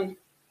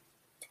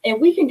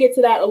we can get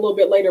to that a little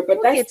bit later, but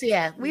we'll get to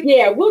that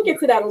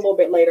a little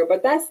bit later,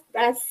 but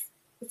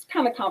it's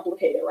kind of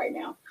complicated right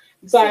now.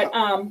 But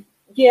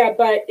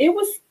but it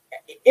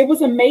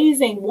was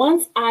amazing.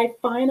 Once I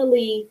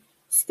finally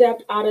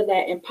stepped out of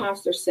that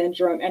imposter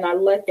syndrome and I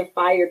let the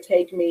fire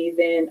take me,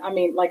 then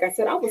like I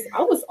said, I was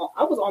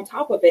on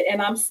top of it,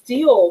 and I'm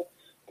still,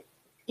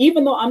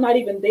 even though I'm not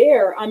even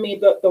there,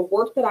 the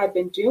work that I've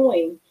been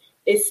doing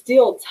is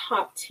still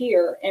top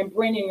tier and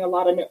bringing a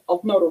lot of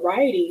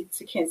notoriety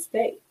to Kent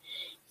State.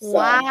 So,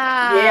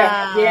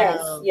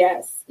 wow.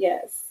 Yes.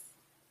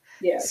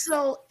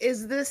 So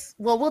is this,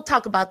 we'll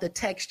talk about the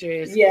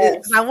textures.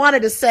 Yes. I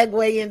wanted to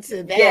segue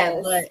into that,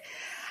 yes. But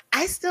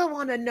I still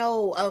want to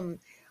know,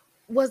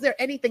 was there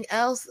anything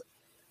else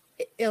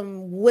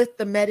with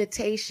the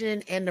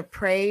meditation and the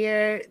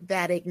prayer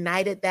that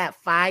ignited that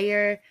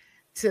fire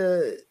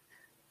to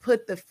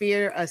put the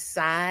fear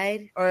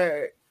aside,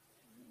 or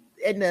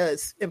in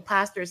the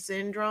imposter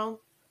syndrome?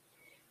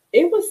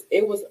 It was,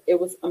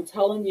 I'm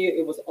telling you,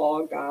 it was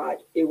all God.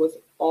 It was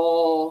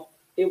all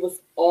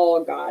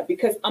God,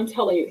 because I'm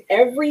telling you,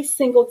 every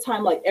single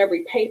time, like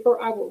every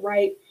paper I would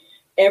write,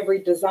 every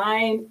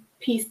design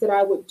piece that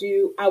I would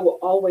do, I will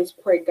always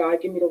pray,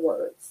 God, give me the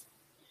words.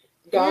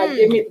 God,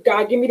 give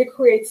me the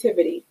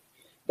creativity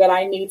that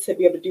I need to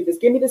be able to do this.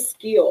 Give me the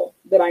skill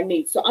that I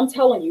need. So I'm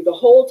telling you, the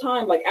whole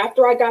time, like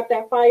after I got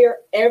that fire,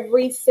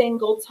 every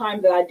single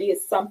time that I did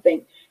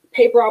something,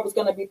 paper I was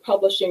going to be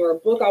publishing or a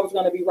book I was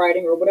going to be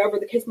writing or whatever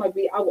the case might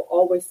be, I will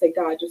always say,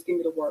 God, just give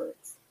me the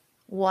words.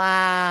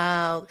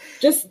 Wow.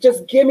 Just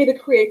give me the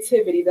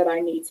creativity that I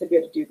need to be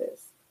able to do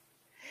this.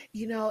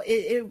 You know,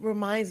 it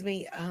reminds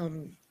me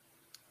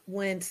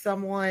when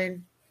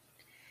someone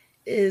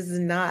is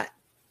not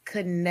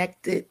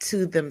connected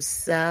to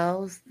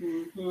themselves,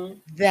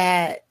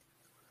 that,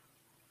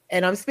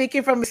 and I'm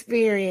speaking from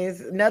experience,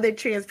 another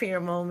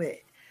transparent moment,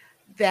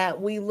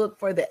 that we look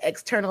for the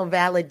external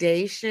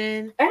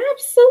validation.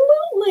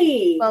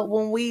 Absolutely. But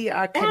when we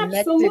are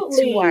connected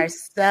to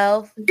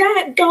ourselves,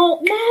 that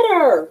don't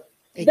matter.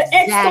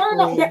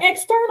 Exactly. The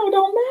external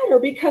don't matter,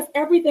 because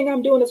everything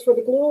I'm doing is for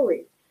the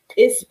glory.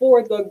 It's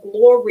for the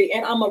glory,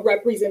 and I'm a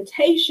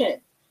representation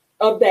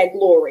of that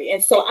glory.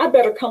 And so I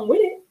better come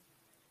with it.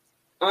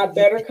 I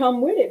better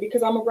come with it,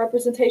 because I'm a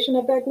representation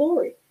of that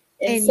glory.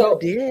 And so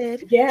you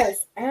did.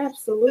 Yes,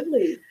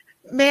 absolutely.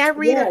 May I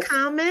read a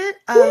comment?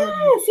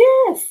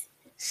 Yes.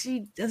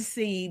 Let's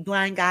see,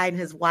 Blind Guy and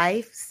his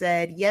wife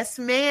said, yes,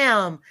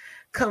 ma'am.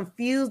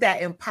 Confuse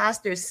that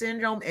imposter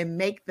syndrome and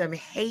make them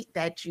hate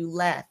that you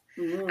left.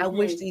 I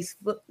wish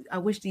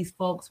these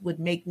folks would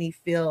make me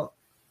feel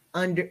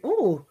under.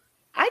 Ooh,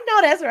 I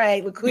know that's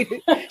right,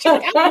 LaQuita.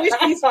 I wish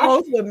these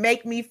folks would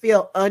make me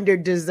feel under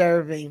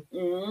deserving.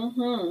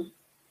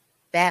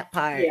 That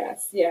part.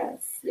 Yes.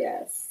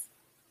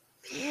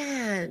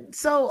 Man,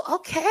 so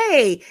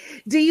okay.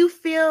 Do you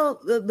feel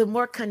the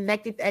more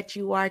connected that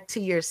you are to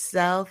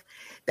yourself,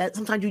 that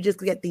sometimes you just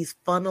get these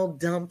funnel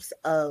dumps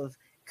of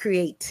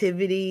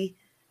creativity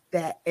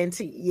that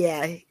into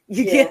You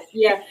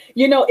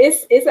know,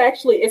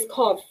 it's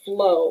called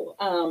flow,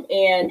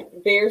 and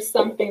there's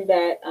something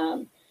that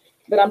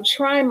I'm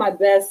trying my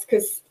best,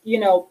 because you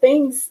know,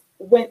 things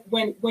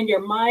when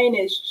your mind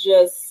is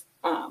just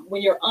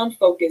when you're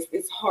unfocused,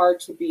 it's hard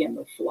to be in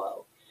the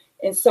flow.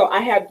 And so I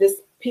have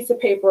this piece of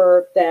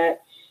paper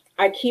that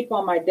I keep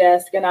on my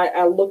desk, and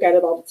I look at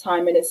it all the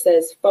time, and it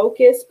says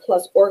focus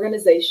plus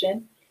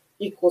organization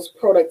equals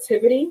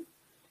productivity,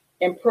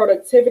 and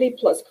productivity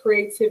plus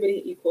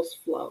creativity equals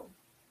flow.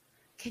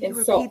 Can you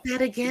repeat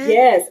that again?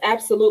 Yes,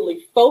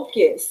 absolutely.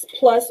 Focus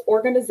plus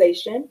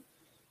organization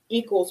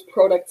equals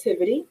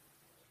productivity.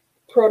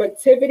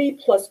 Productivity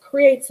plus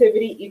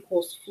creativity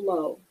equals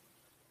flow.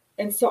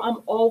 And so I'm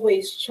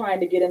always trying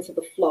to get into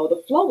the flow.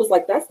 The flow is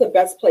like, that's the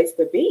best place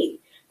to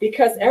be,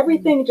 because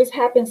everything just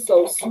happens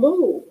so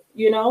smooth,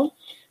 you know?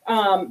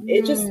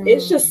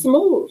 It's just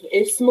smooth.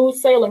 It's smooth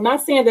sailing.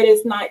 Not saying that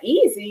it's not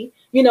easy,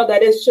 you know,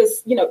 that it's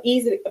just, you know,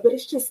 easy, but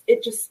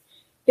it just,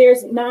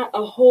 there's not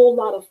a whole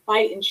lot of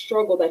fight and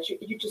struggle, that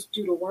you just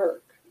do the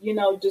work, you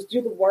know, just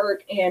do the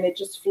work, and it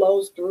just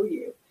flows through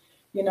you,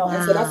 you know? Wow.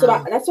 And so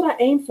that's what I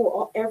aim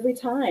for every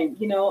time,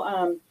 you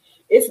know?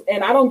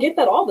 And I don't get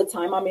that all the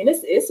time. I mean,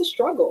 it's a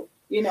struggle,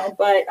 you know,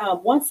 but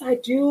once I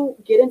do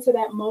get into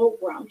that mode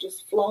where I'm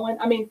just flowing,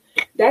 I mean,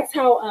 that's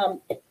how,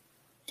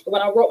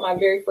 when I wrote my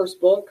very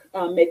first book,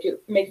 Make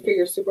Fear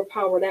Your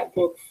Superpower, that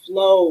book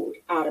flowed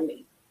out of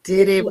me.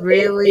 Did it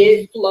really?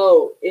 It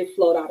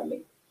flowed out of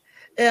me.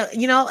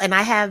 You know, and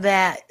I have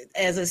that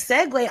as a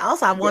segue.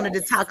 Also, I wanted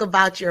to talk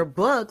about your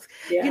books,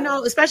 you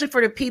know, especially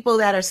for the people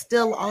that are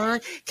still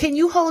on. Can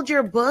you hold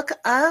your book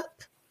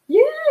up?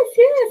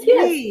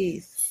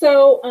 Yes.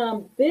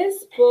 So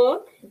this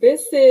book,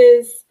 this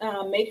is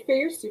Make Fear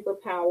Your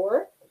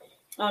Superpower.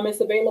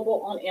 It's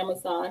available on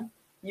Amazon.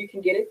 You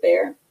can get it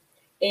there.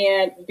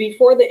 And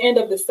before the end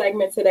of the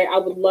segment today, I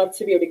would love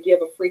to be able to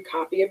give a free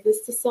copy of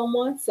this to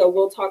someone. So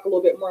we'll talk a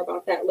little bit more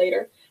about that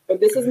later. But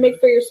this is Make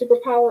Fear Your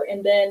Superpower.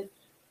 And then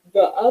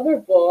the other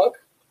book,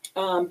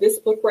 this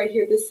book right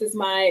here, this is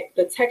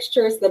The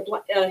Textures,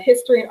 the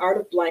History and Art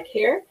of Black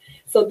Hair.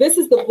 So this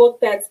is the book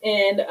that's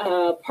in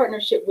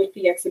partnership with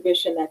the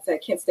exhibition that's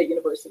at Kent State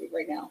University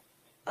right now.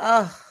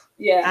 Oh,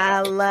 yeah. I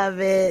love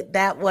it.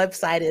 That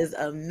website is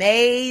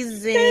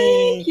amazing.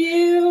 Thank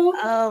you.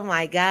 Oh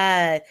my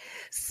God.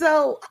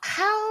 So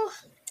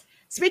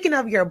speaking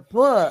of your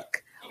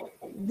book,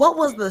 what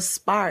was the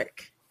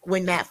spark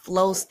when that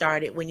flow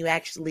started, when you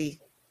actually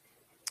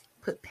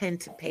put pen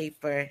to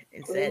paper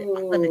and said, I'm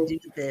going to do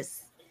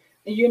this?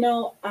 You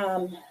know,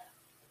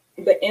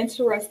 the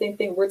interesting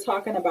thing, we're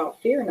talking about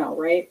fear now,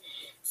 right?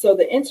 So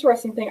the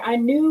interesting thing, I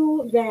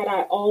knew that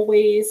I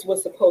always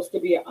was supposed to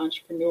be an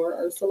entrepreneur,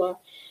 Ursula.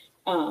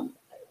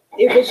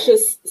 It was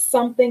just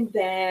something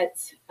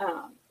that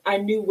I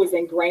knew was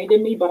ingrained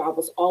in me, but I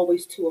was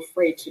always too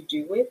afraid to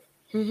do it.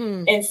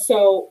 Mm-hmm. And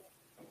so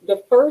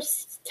the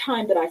first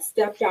time that I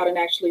stepped out and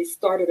actually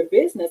started a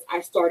business,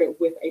 I started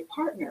with a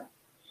partner.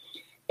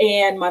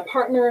 And my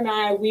partner and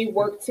I, we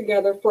worked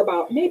together for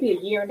about maybe a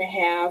year and a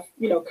half,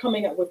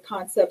 coming up with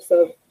concepts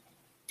of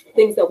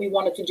things that we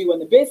wanted to do in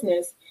the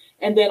business.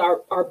 And then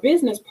our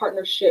business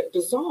partnership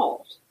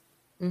dissolved.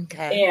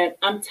 Okay. And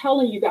I'm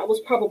telling you, that was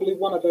probably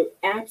one of the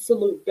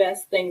absolute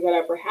best things that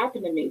ever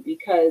happened to me,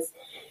 because,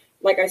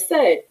 like I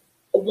said,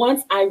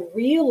 once I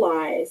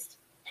realized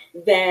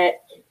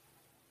that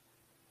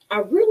I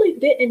really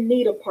didn't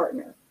need a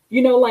partner,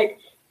 like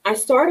I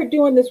started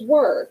doing this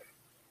work.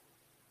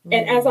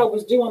 And as I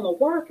was doing the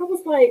work, I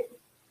was like,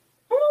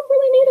 I don't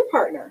really need a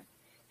partner.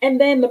 And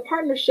then the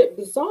partnership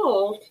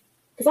dissolved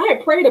because I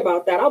had prayed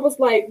about that. I was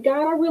like,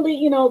 God, I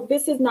really,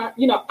 this is not,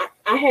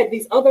 I had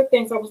these other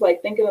things I was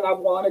like thinking that I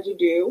wanted to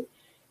do.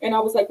 And I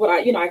was like,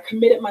 I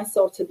committed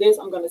myself to this.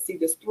 I'm going to see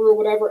this through or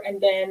whatever. And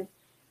then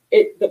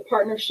the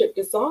partnership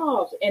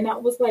dissolved. And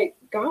that was like,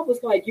 God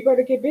was like, you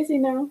better get busy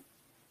now.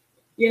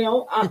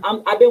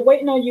 I've been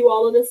waiting on you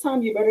all of this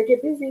time. You better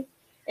get busy.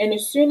 And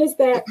as soon as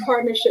that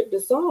partnership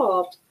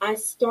dissolved,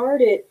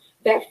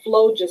 that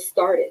flow just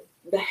started.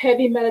 The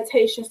heavy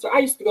meditation. So I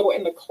used to go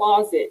in the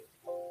closet,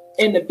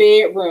 in the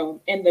bedroom,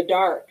 in the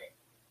dark,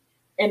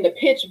 in the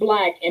pitch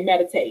black and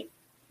meditate.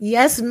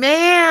 Yes,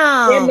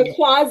 ma'am. In the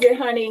closet,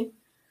 honey.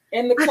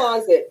 In the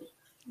closet.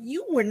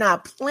 You were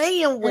not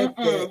playing with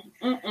it.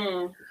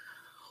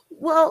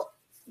 Well,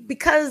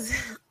 because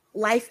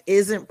life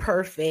isn't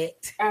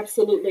perfect.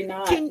 Absolutely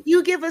not. Can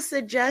you give a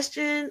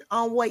suggestion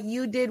on what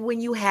you did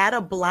when you had a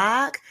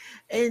block,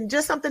 and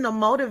just something to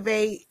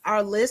motivate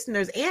our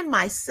listeners and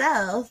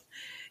myself?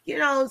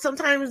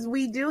 Sometimes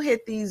we do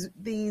hit these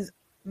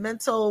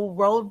mental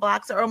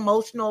roadblocks or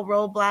emotional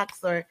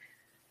roadblocks or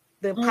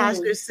the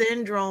imposter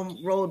syndrome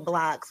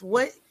roadblocks.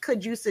 What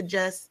could you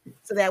suggest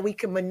so that we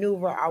can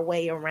maneuver our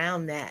way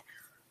around that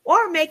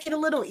or make it a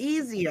little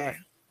easier?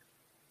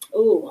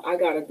 Oh, I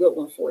got a good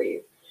one for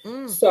you.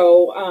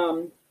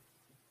 So,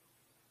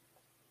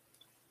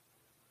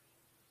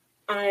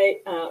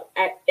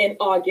 in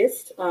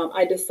August,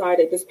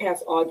 this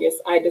past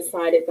August, I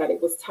decided that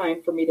it was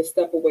time for me to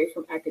step away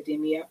from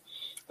academia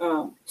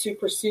to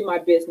pursue my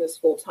business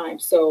full time.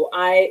 So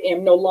I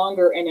am no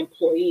longer an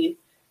employee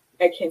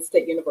at Kent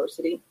State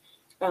University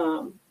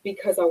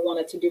because I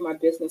wanted to do my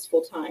business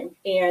full time.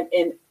 And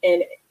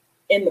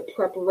in the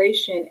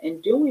preparation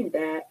and doing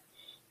that,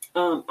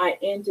 I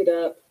ended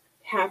up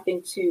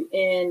having to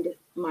end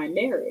my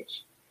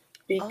marriage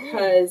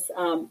because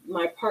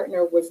my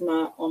partner was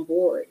not on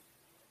board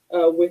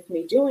with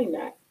me doing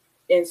that.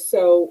 And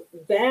so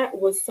that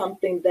was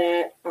something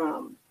that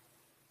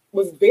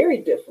was very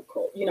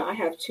difficult. I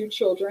have 2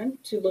 children,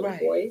 2 little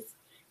boys,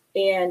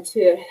 and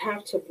to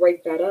have to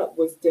break that up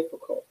was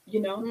difficult,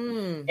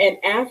 And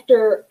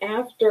after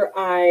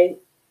I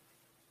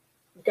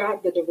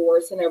got the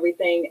divorce and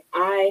everything,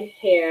 I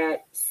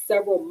had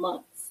several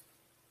months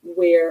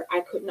where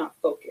I could not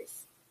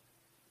focus.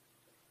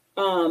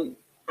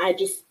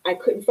 I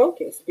couldn't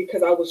focus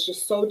because I was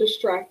just so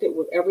distracted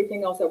with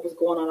everything else that was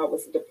going on. I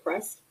was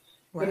depressed.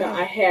 Wow.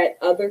 I had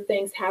other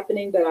things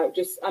happening that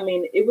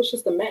it was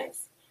just a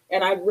mess.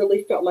 And I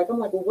really felt like, I'm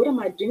like, well, what am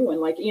I doing?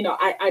 Like,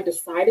 I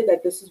decided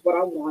that this is what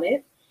I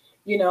wanted,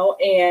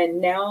 and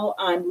now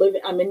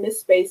I'm in this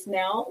space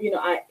now,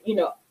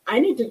 I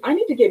need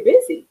to get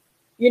busy,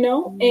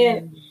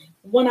 and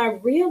when I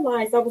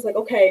realized, I was like,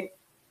 okay,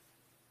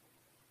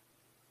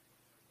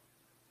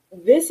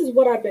 this is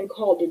what I've been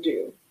called to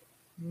do.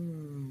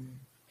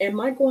 Am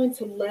I going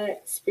to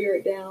let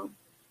spirit down?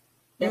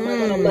 Am I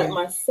going to let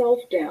myself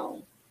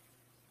down?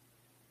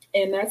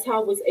 And that's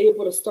how I was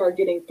able to start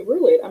getting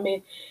through it.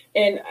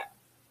 And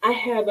I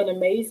have an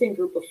amazing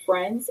group of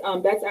friends.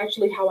 That's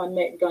actually how I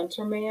met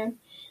Gunter Man.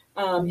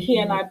 He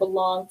and I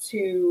belong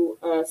to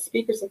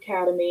Speakers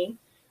Academy,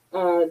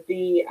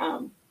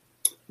 the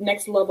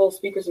Next Level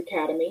Speakers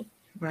Academy.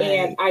 Right.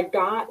 And I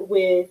got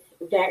with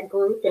that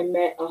group and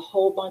met a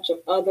whole bunch of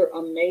other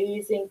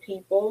amazing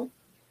people.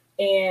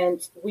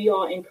 And we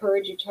all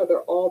encourage each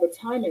other all the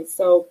time. And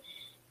so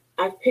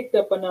I've picked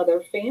up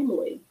another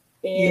family.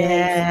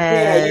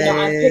 And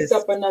I picked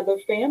up another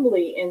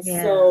family. And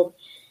so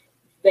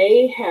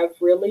they have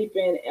really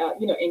been,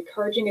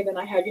 encouraging. And then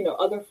I have,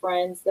 other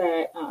friends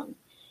that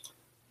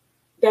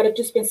have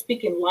just been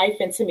speaking life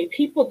into me,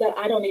 people that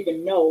I don't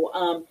even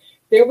know.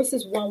 There was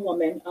this one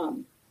woman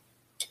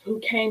who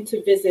came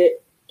to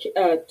visit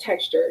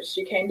Textures.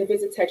 She came to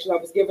visit Textures. I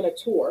was given a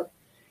tour.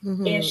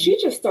 And she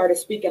just started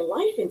speaking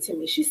life into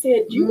me. She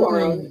said, she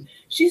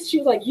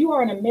was like, you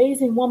are an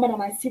amazing woman.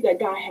 And I see that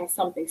God has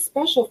something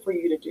special for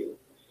you to do.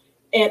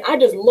 And I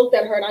just looked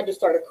at her and I just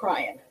started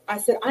crying. I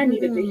said, I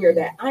needed to hear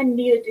that. I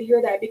needed to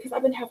hear that because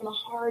I've been having a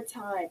hard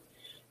time.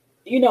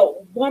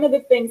 One of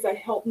the things that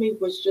helped me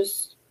was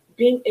just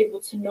being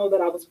able to know that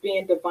I was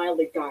being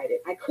divinely guided.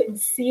 I couldn't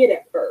see it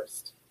at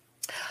first.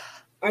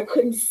 I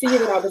couldn't see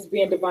that I was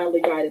being divinely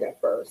guided at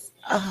first.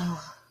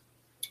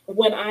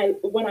 When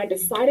I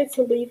decided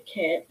to leave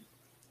Kent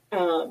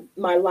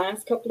My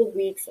last couple of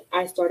weeks,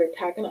 I started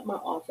packing up my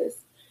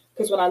office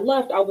because when I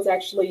left, I was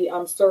actually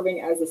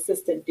serving as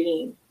assistant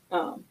dean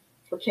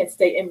for Kent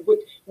State. And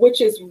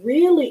which is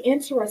really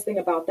interesting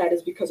about that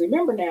is because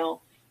remember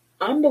now,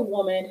 I'm the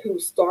woman who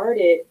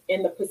started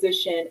in the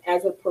position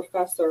as a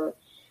professor,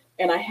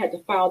 and I had to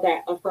file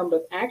that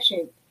affirmative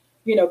action,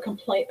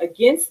 complaint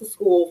against the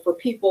school for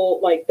people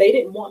like they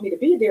didn't want me to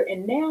be there.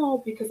 And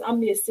now, because I'm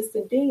the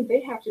assistant dean,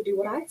 they have to do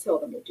what I tell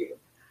them to do.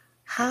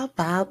 How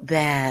about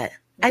that?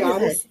 I just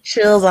God had is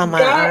chills on my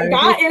God. arms.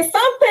 God is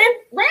something,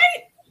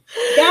 right?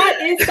 God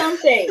is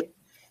something.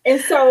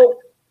 And so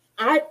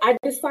I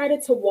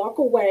decided to walk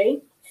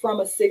away from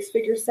a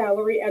six-figure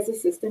salary as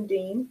assistant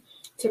dean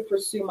to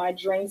pursue my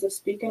dreams of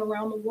speaking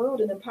around the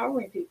world and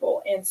empowering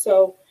people. And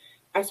so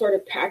I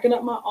started packing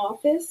up my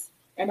office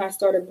and I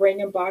started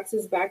bringing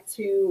boxes back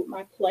to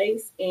my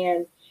place.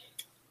 And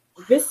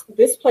this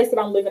place that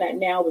I'm living at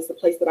now was the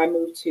place that I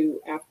moved to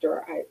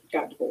after I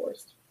got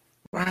divorced.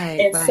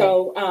 Right, And right.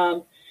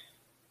 so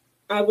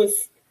I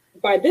was,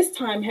 by this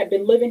time, had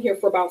been living here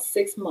for about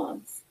 6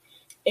 months.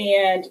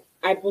 And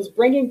I was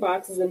bringing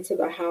boxes into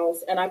the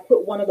house, and I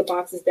put one of the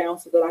boxes down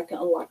so that I can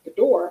unlock the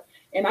door.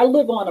 And I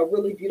live on a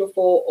really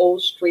beautiful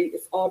old street.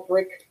 It's all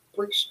brick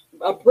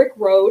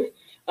road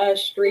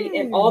street,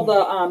 and all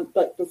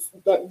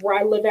the where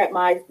I live at,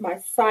 my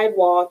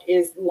sidewalk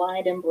is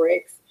lined in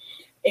bricks.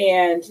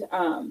 And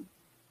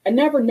I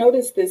never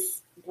noticed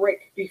this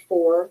brick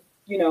before,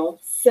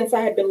 since I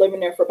had been living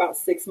there for about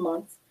 6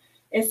 months.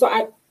 And so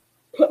I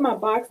put my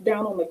box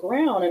down on the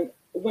ground and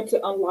went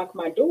to unlock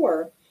my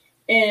door.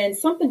 And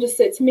something just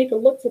said, Tamika,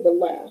 look to the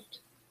left.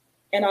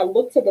 And I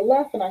looked to the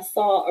left and I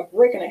saw a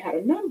brick and it had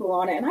a number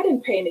on it. And I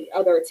didn't pay any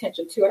other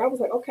attention to it. I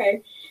was like,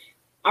 okay.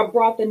 I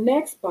brought the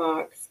next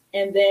box,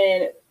 and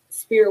then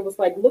Spirit was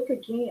like, look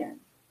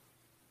again.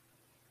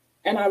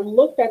 And I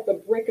looked at the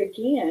brick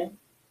again,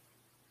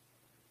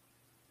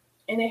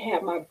 and it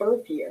had my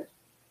birth year.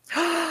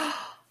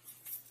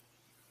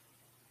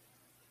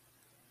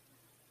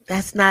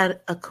 That's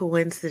not a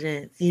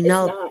coincidence.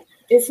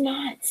 It's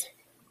not.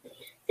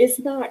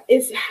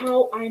 It's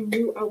how I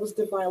knew I was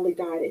divinely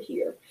guided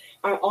here.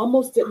 I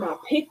almost did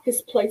not pick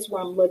this place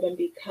where I'm living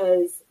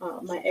because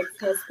my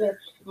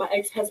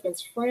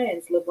ex-husband's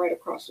friends live right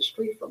across the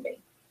street from me.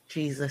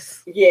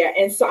 Jesus. Yeah.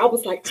 And so I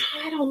was like,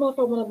 I don't know if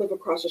I want to live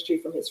across the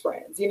street from his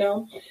friends,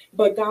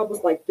 but God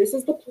was like, this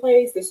is the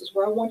place. This is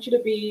where I want you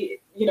to be,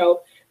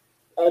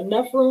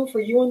 enough room for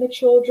you and the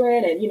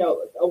children and,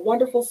 a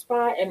wonderful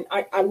spot. And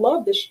I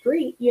love the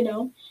street,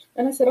 and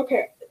I said,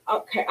 okay,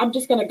 I'm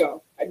just going to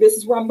go. This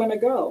is where I'm going to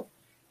go.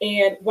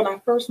 And when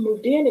I first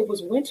moved in, it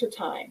was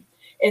wintertime.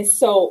 And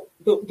so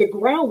the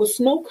ground was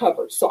snow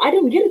covered. So I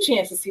didn't get a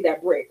chance to see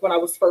that brick when I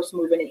was first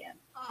moving in.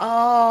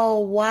 Oh,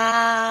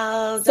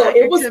 wow. So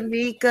Dr.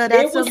 Tamika,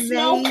 that's amazing.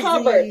 Snow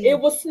covered. It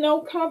was snow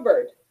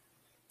covered.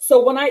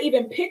 So when I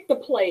even picked the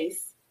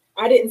place,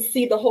 I didn't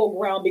see the whole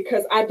ground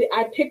because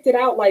I picked it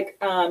out like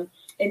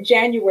in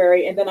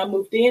January, and then I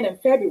moved in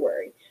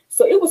February.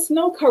 So it was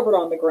snow covered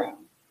on the ground.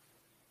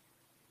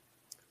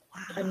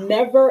 Wow. I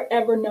never,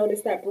 ever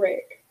noticed that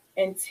brick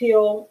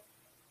until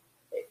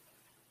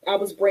I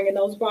was bringing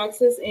those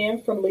boxes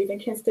in from leaving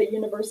Kent State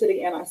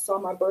University, and I saw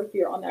my birth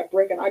year on that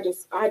brick, and I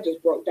just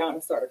broke down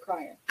and started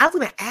crying. I was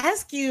going to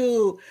ask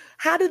you,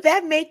 how did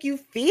that make you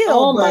feel?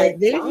 Oh my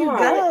there God. You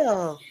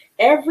go.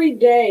 Every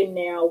day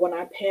now, when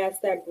I pass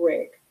that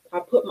brick, I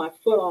put my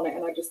foot on it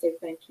and I just say,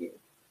 thank you.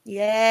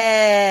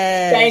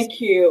 Yes. Thank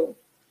you.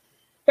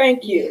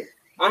 Thank you.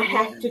 I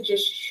have to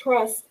just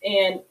trust,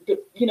 and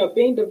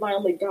being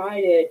divinely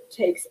guided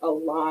takes a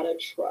lot of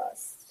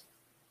trust.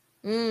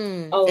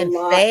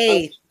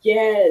 Faith.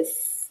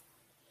 Yes.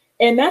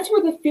 And that's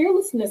where the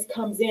fearlessness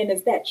comes in,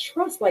 is that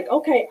trust. Like,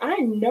 okay, I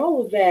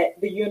know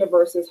that the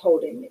universe is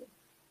holding me.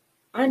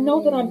 I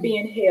know that I'm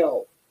being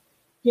held,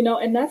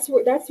 and that's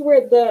where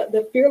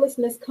the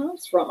fearlessness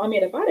comes from. I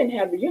mean, if I didn't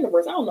have the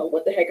universe, I don't know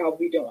what the heck I would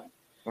be doing.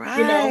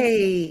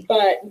 Right.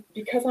 But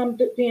because I'm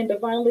being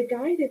divinely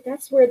guided,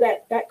 that's where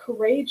that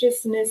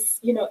courageousness,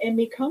 in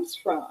me comes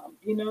from,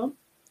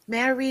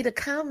 May I read a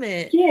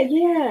comment?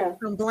 Yeah.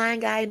 From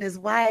Blind Guy and his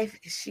wife.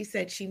 She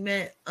said she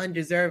meant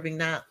undeserving,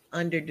 not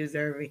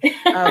underdeserving.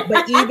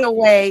 But either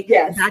way,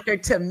 yes. Dr.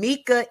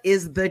 Tamika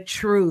is the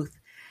truth.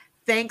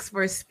 Thanks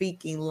for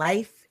speaking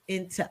life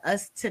into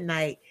us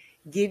tonight.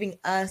 Giving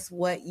us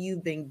what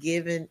you've been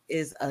given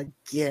is a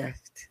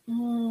gift.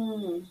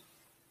 And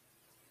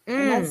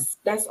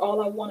that's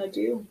all I want to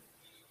do.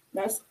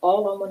 That's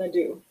all I want to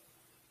do,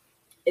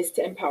 is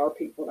to empower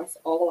people. That's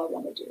all I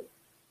want to do.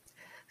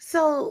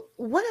 So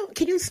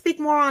can you speak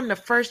more on the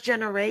first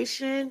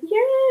generation?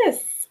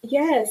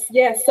 Yes.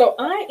 So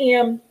I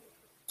am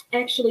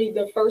actually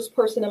the first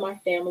person in my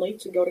family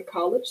to go to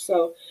college.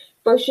 So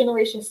first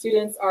generation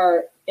students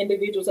are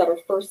individuals that are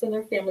first in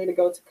their family to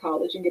go to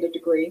college and get a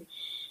degree.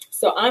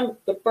 So I'm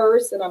the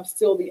first, and I'm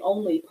still the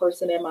only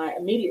person in my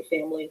immediate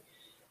family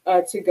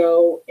to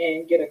go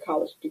and get a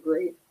college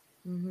degree.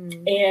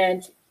 Mm-hmm.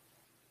 And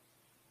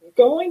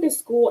going to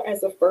school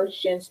as a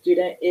first gen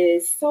student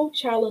is so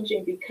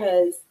challenging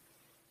because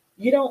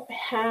you don't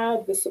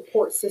have the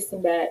support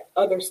system that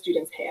other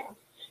students have.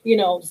 You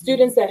know,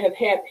 students that have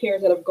had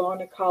parents that have gone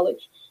to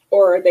college,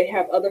 or they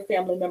have other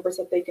family members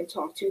that they can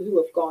talk to who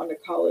have gone to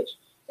college,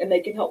 and they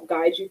can help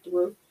guide you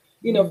through.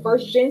 You know,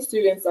 first gen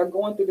students are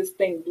going through this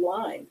thing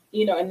blind,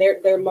 you know, and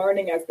they're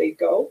learning as they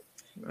go.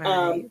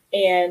 Right.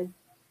 And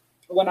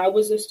when I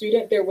was a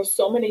student, there were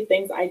so many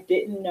things I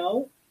didn't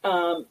know.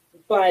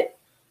 But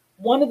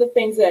one of the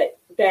things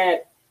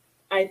that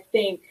I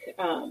think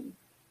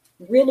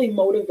really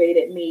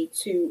motivated me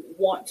to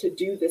want to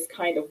do this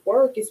kind of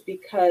work is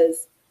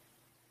because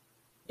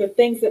the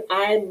things that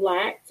I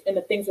lacked and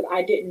the things that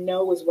I didn't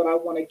know is what I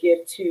want to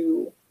give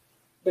to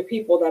the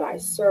people that I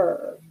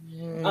serve.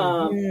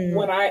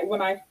 When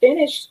I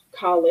finished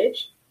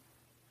college,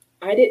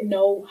 I didn't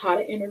know how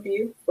to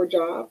interview for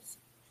jobs.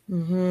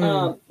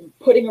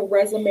 Putting a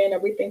resume and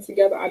everything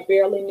together, I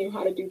barely knew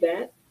how to do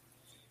that.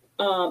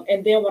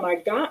 And then when I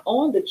got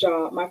on the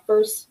job, my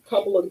first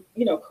couple of,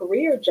 you know,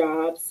 career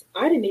jobs,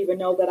 I didn't even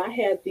know that I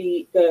had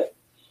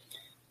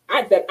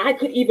that I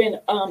could even,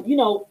 you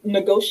know,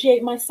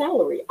 negotiate my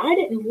salary. I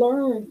didn't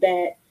learn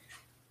that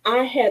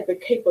I had the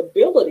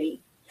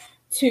capability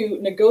to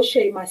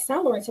negotiate my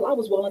salary until I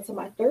was well into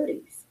my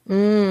 30s.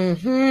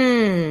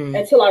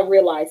 Until I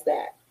realized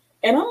that.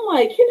 And I'm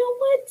like, you know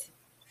what?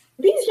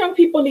 These young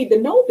people need to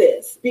know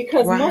this,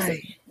 because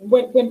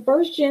when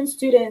first gen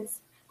students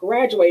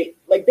graduate,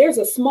 like there's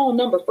a small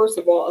number, first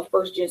of all, of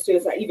first gen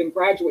students that even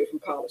graduate from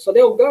college. So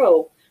they'll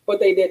go, but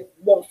they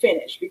won't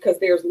finish because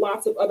there's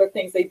lots of other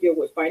things they deal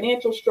with,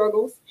 financial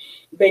struggles.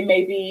 They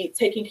may be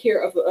taking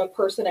care of a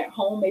person at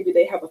home. Maybe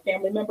they have a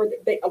family member.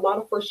 A lot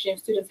of first gen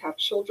students have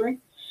children,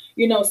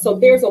 you know, so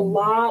there's a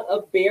lot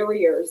of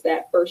barriers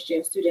that first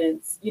gen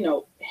students, you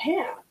know,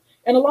 have.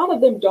 And a lot of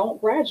them don't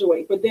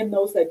graduate, but then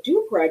those that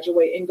do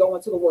graduate and go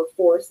into the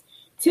workforce,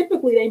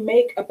 typically they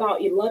make about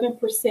 11%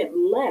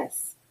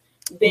 less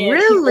than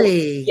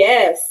really?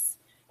 Yes,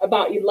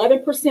 about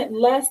 11%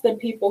 less than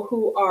people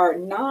who are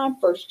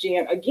non-first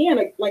gen. Again,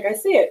 like I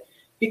said,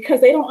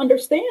 because they don't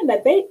understand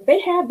that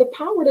they have the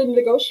power to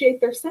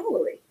negotiate their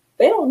salary.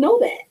 They don't know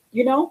that,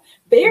 you know,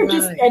 they're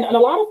just, and a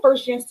lot of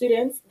first gen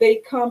students, they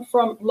come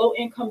from low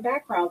income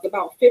backgrounds.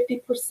 About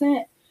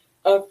 50%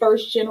 of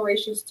first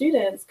generation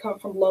students come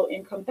from low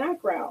income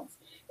backgrounds.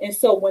 And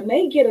so when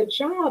they get a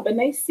job and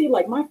they see,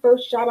 like my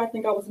first job, I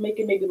think I was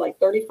making maybe like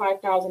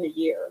 $35,000 a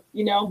year,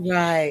 you know?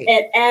 Right.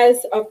 And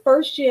as a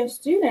first gen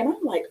student,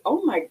 I'm like,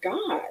 oh my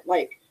God,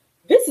 like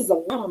this is a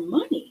lot of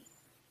money,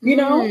 you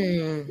know?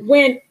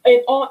 When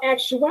in all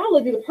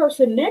actuality, the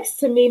person next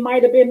to me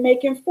might have been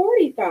making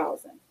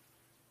 40,000.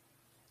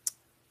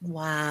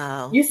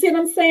 Wow. You see what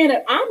I'm saying?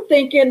 And I'm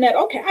thinking that,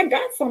 okay, I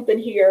got something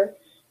here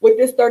with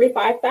this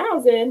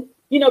 35,000,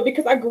 you know,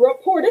 because I grew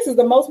up poor. This is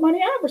the most money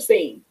I ever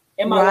seen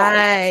in my life.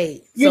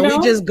 Right. You know?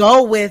 We just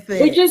go with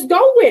it. We just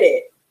go with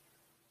it.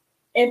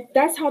 And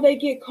that's how they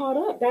get caught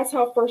up. That's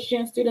how first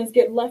gen students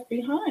get left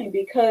behind,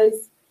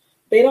 because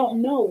they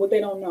don't know what they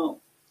don't know.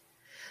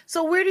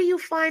 So where do you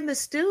find the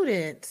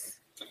students?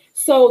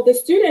 So the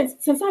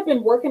students, since I've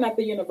been working at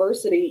the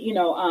university, you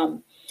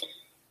know,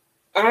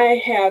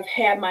 I have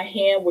had my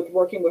hand with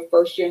working with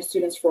first gen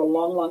students for a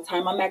long, long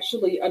time. I'm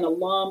actually an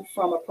alum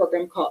from a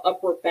program called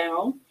Upward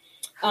Bound.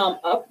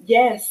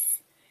 Yes.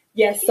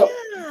 So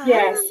I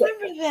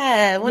remember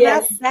that when I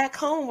was back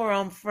home where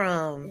I'm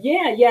from.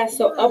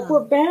 So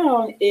Upward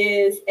Bound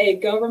is a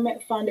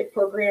government funded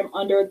program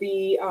under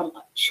the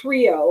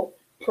TRIO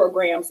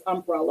programs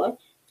umbrella.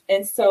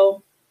 And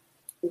so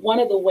one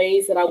of the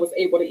ways that I was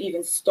able to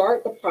even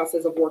start the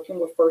process of working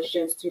with first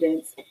gen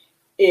students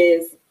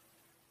is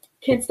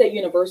Kent State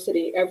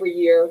University every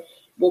year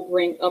will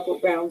bring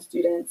Upward Bound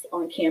students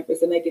on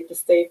campus, and they get to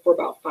stay for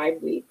about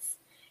 5 weeks.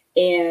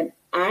 And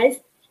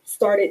I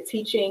started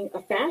teaching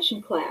a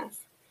fashion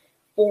class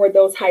for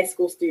those high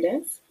school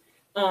students.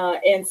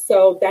 And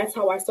so that's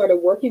how I started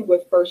working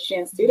with first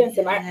gen students.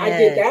 And I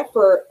did that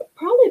for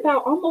probably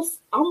about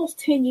almost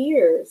 10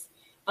 years.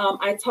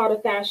 I taught a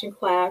fashion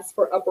class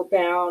for Upward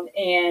Bound,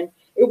 and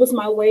it was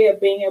my way of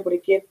being able to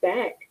give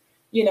back,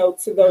 you know,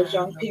 to those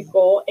young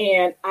people.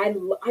 And I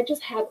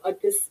just have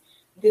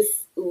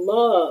this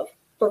love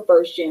for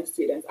first gen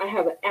students. I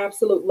have an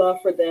absolute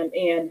love for them.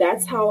 And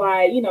that's how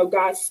I, you know,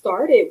 got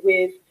started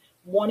with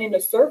wanting to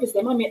service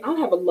them. I mean, I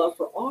have a love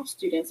for all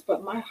students,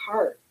 but my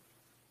heart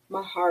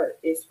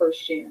is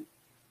first gen.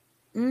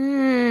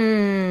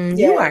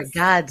 You are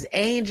God's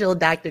angel,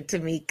 Dr.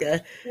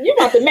 Tamika. You're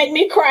about to make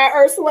me cry,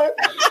 Ursula.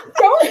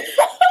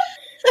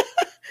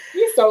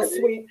 You're so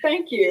sweet.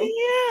 Thank you.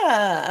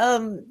 Yeah.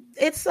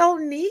 It's so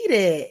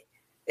needed.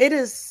 It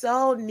is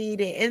so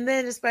needed. And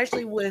then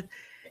especially with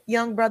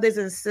young brothers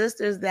and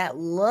sisters that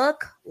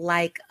look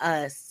like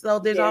us. So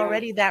there's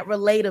already that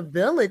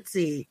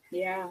relatability.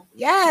 Yeah.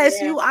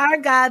 Yes, you are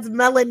God's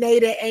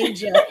melanated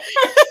angel.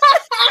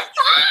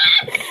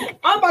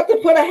 I'm about to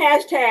put a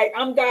hashtag,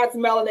 I'm God's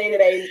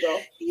melanated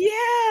angel.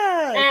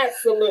 Yeah.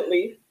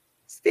 Absolutely.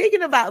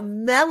 Speaking about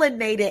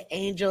melanated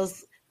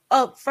angels,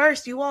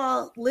 first, you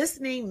all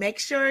listening, make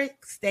sure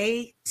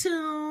stay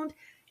tuned.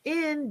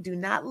 And do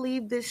not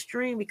leave this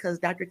stream because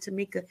Dr.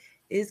 Tamika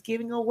is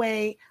giving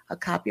away a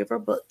copy of her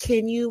book.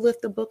 Can you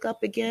lift the book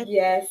up again?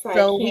 Yes, I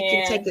so can. We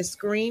can take a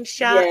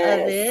screenshot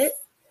of it.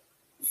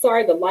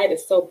 Sorry, the light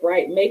is so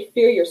bright. Make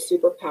fear your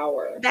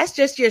superpower. That's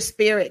just your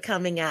spirit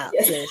coming out.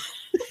 Yes.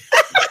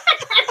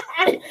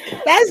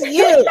 That's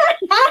you.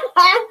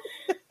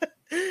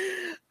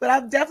 But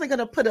I'm definitely going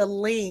to put a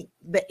link,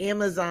 the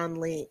Amazon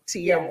link to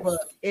your book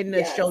in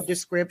the show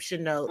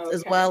description notes,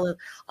 as well as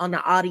on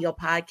the audio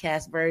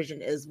podcast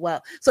version as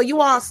well. So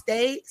you all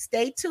stay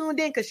tuned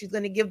in because she's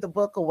going to give the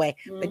book away.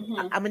 But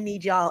I'm going to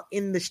need y'all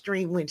in the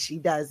stream when she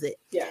does it.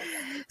 Yeah.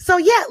 So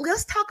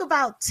let's talk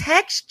about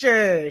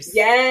Textures.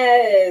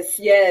 Yes.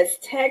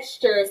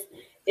 Textures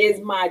is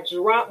my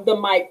Drop the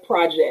Mic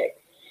project.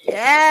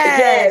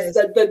 Yes.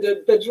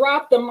 The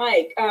Drop the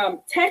Mic.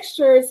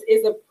 Textures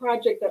is a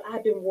project that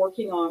I've been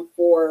working on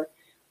for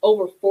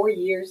over 4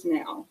 years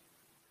now.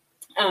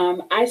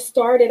 I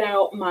started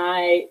out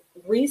my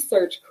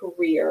research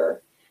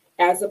career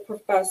as a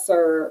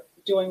professor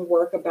doing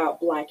work about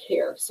Black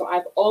hair. So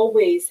I've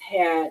always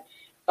had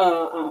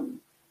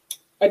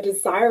a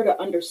desire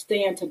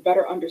to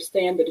better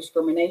understand the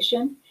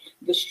discrimination,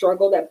 the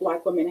struggle that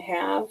Black women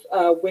have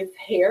with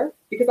hair.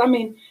 Because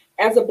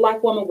as a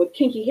Black woman with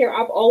kinky hair,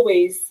 I've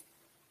always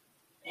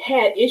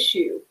had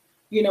issue,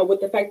 with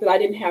the fact that I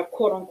didn't have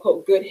quote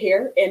unquote good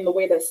hair, and the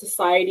way that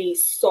society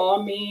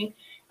saw me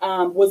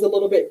was a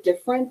little bit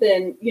different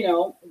than,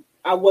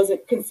 I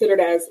wasn't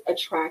considered as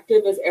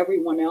attractive as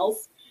everyone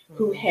else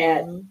who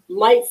had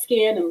light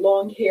skin and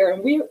long hair.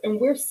 And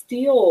we're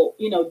still,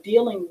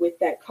 dealing with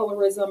that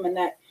colorism and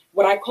that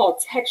what I call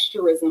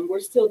texturism. We're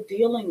still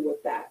dealing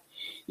with that,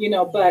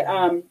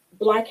 but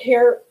Black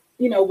hair,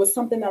 was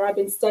something that I've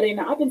been studying.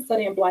 I've been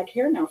studying Black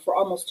hair now for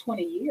almost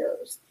 20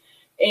 years.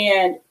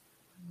 And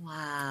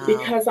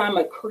because I'm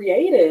a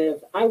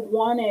creative, I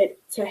wanted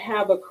to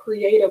have a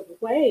creative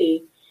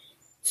way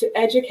to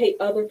educate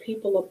other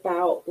people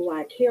about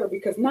Black hair,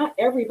 because not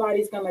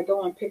everybody's going to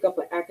go and pick up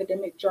an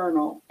academic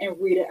journal and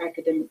read an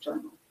academic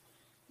journal.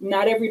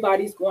 Not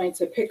everybody's going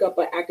to pick up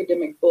an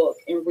academic book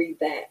and read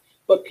that.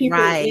 But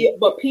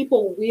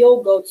people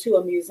will go to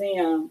a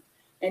museum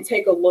and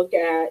take a look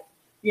at,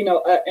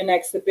 an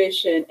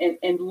exhibition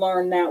and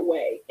learn that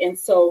way. And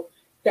so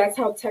that's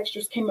how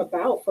Textures came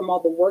about, from all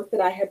the work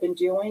that I had been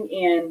doing.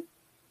 And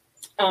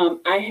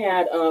I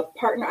have a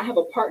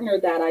partner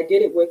that I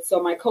did it with.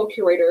 So my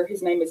co-curator,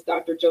 his name is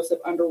Dr. Joseph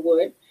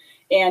Underwood,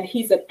 and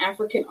he's an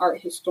African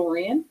art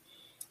historian.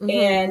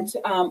 And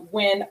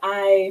when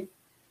I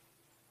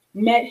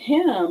met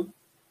him,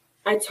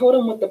 I told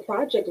him what the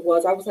project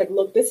was. I was like,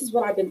 look, this is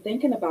what I've been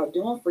thinking about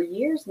doing for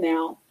years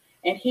now.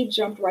 And he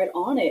jumped right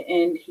on it.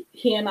 And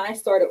he and I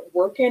started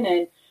working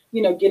and,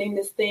 getting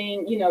this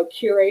thing,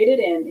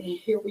 curated. And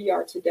here we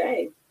are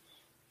today.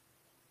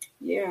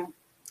 Yeah.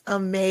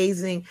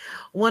 Amazing.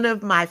 One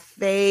of my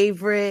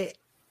favorite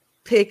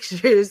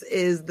pictures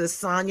is the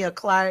Sonia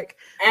Clark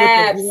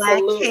with the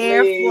Black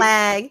hair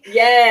flag.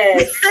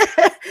 Yes.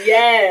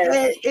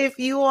 Yes. If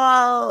you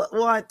all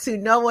want to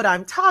know what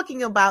I'm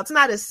talking about, it's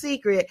not a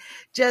secret.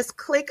 Just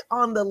click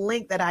on the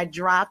link that I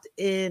dropped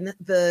in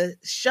the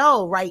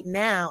show right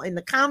now in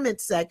the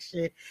comments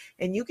section,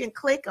 and you can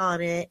click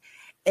on it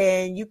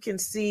and you can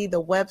see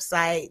the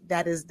website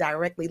that is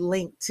directly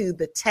linked to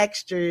the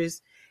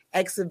Textures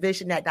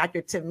exhibition that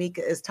Dr. Tamika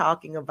is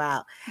talking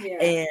about.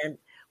 Yeah. And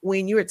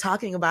when you were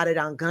talking about it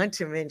on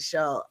Gunterman's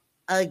show,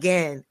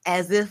 again,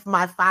 as if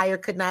my fire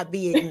could not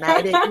be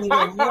ignited even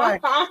more.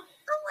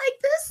 I'm like,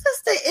 this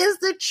sister is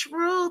the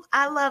truth.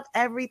 I love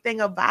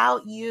everything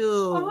about you.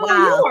 Oh,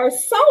 wow. You are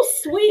so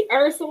sweet,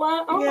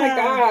 Ursula. Oh my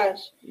gosh.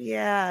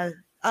 Yeah.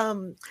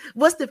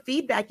 What's the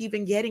feedback you've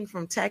been getting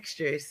from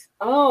Textures?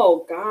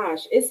 Oh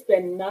gosh, it's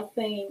been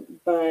nothing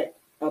but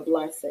a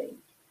blessing.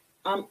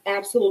 I'm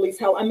absolutely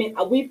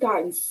we've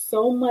gotten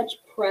so much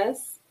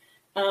press.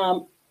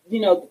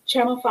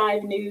 Channel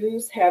 5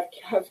 News have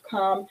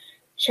come.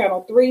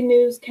 Channel 3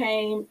 News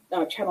came.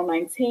 Channel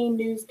 19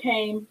 News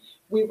came.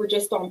 We were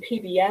just on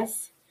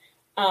PBS.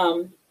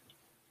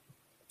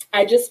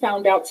 I just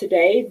found out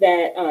today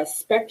that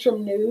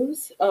Spectrum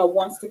News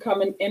wants to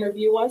come and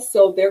interview us.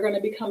 So they're going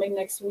to be coming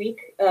next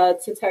week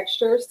to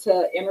Textures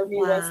to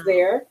interview us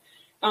there.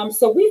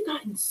 So we've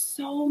gotten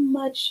so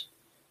much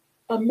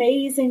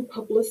amazing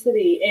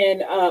publicity.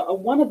 And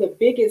one of the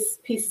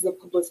biggest pieces of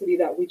publicity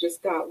that we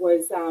just got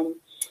was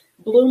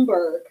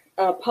Bloomberg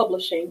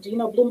Publishing. Do you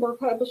know Bloomberg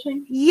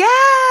Publishing?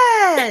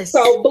 Yes.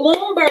 So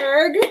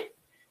Bloomberg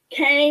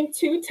came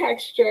to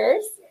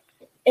Textures,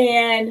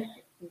 and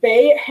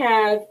they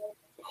have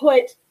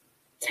put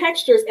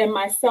Textures and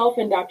myself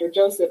and Dr.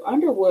 Joseph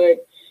Underwood,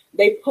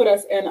 they put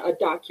us in a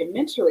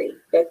documentary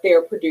that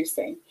they're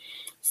producing.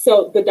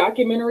 So the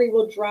documentary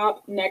will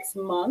drop next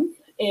month,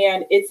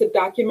 and it's a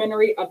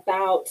documentary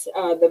about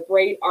the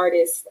braid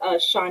artist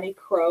Shani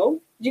Crow.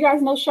 Do you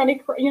guys know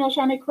Shani Crow? You know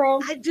Shani Crow?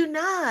 I do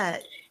not.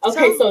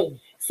 Okay,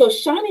 so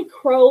Shani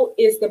Crow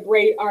is the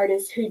braid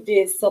artist who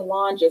did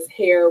Solange's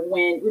hair.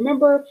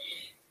 Remember,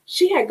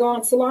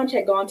 Solange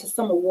had gone to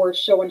some award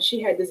show, and she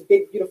had this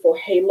big, beautiful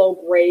halo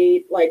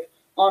braid, like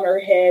on her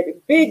head,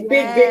 big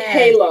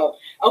halo.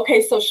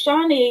 Okay, so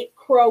Shani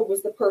Crow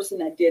was the person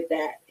that did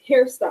that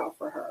hairstyle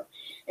for her.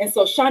 And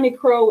so Shani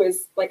Crow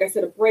is, like I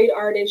said, a braid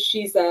artist.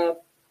 She's a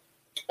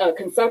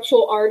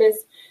conceptual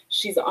artist.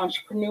 She's an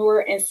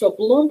entrepreneur. And so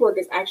Bloomberg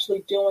is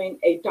actually doing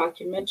a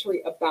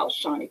documentary about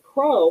Shani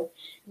Crow.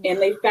 And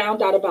they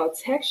found out about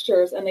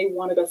textures, and they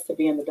wanted us to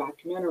be in the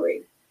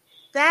documentary.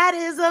 That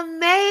is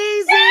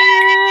amazing.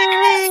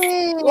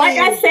 Like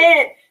I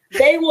said,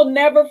 they will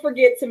never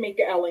forget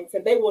Tamika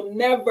Ellington. They will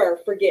never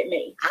forget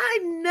me. I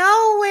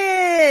know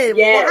it.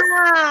 Yes.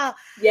 Wow.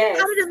 Yes.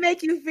 How did it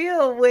make you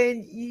feel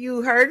when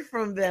you heard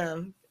from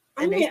them?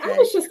 I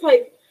was just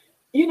like,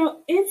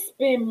 it's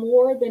been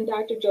more than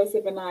Dr.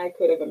 Joseph and I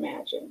could have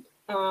imagined.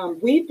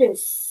 We've been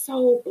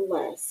so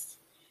blessed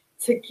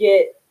to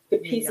get the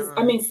pieces.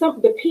 I mean,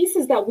 the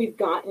pieces that we've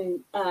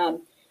gotten,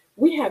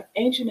 we have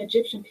ancient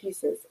Egyptian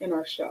pieces in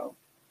our show.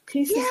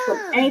 Pieces from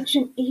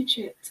ancient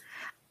Egypt.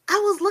 I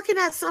was looking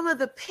at some of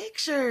the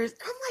pictures.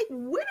 I'm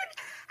like,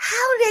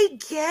 how did they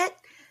get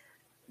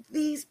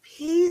these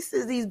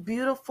pieces, these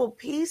beautiful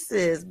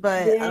pieces?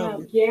 But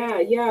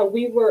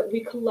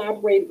we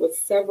collaborated with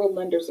several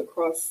lenders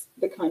across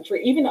the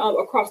country, even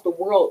across the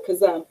world,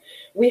 because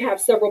we have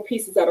several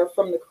pieces that are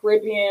from the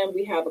Caribbean.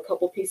 We have a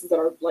couple pieces that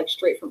are like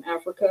straight from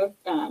Africa.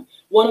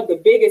 One of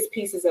the biggest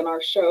pieces in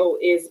our show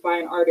is by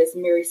an artist,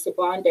 Mary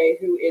Sabande,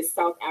 who is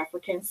South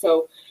African.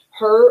 So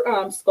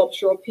her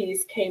sculptural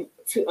piece came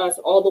to us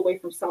all the way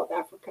from South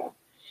Africa.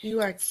 You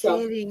are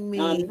kidding me.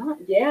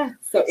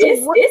 So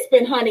it's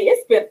been, honey,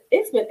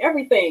 it's been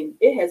everything.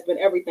 It has been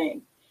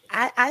everything.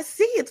 I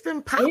see it's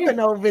been popping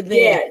over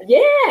there.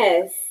 Yeah,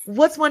 yes.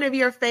 What's one of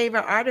your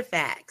favorite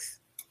artifacts?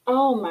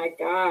 Oh my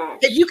gosh.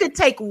 If you could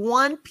take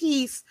one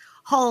piece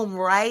home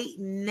right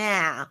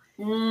now,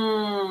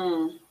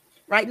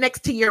 right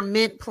next to your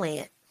mint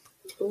plant.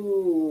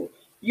 Ooh,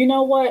 you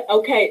know what?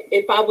 Okay,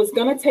 if I was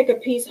gonna take a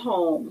piece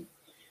home,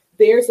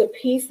 there's a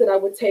piece that I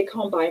would take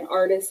home by an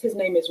artist. His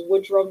name is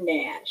Woodrow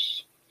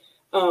Nash.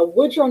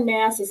 Woodrow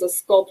Nash is a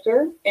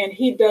sculptor, and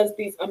he does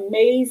these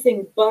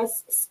amazing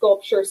bust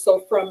sculptures. So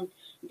from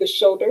the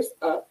shoulders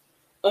up,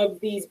 of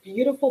these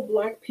beautiful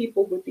Black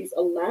people with these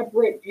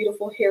elaborate,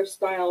 beautiful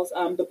hairstyles.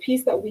 The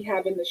piece that we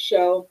have in the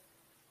show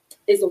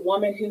is a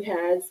woman who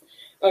has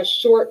a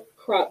short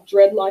crop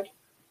dreadlock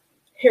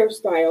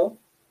hairstyle.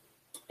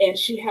 And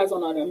she has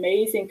on an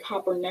amazing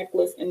copper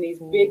necklace and these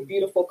big,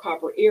 beautiful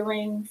copper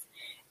earrings.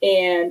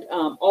 And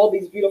all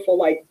these beautiful,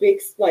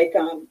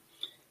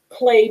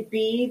 clay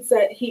beads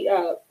that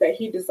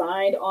he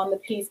designed on the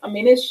piece. I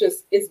mean,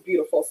 it's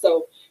beautiful.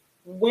 So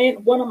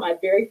one of my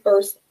very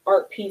first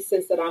art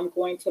pieces that I'm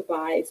going to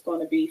buy is going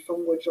to be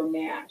from Woodrow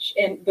Nash.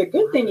 And the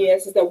good thing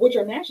is that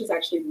Woodrow Nash is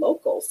actually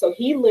local. So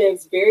he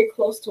lives very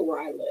close to where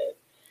I live.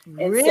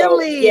 And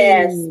really?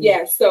 So,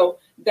 yes. So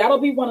that'll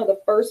be one of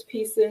the first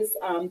pieces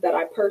that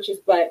I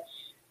purchased. But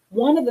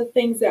one of the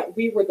things that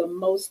we were the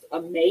most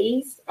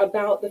amazed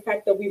about, the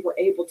fact that we were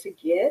able to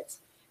get,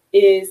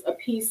 is a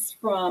piece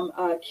from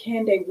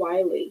Kende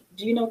Wiley.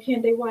 Do you know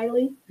Kende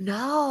Wiley?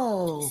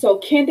 No. So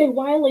Kende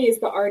Wiley is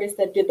the artist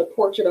that did the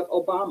portrait of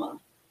Obama.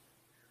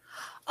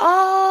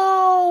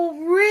 Oh,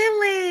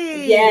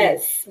 really?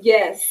 Yes.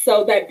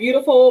 So that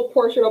beautiful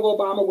portrait of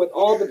Obama with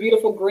all the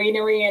beautiful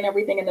greenery and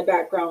everything in the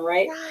background,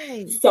 right?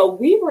 Right. So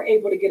we were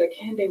able to get a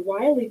Kende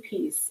Wiley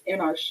piece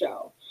in our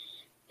show.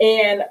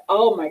 And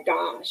oh my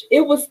gosh,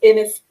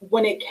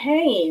 when it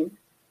came,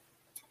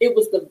 it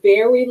was the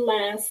very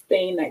last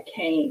thing that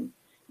came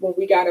when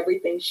we got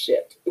everything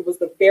shipped. It was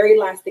the very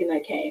last thing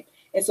that came.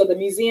 And so the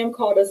museum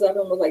called us up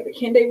and was like, the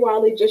Kende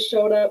Wiley just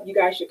showed up. You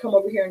guys should come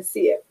over here and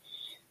see it.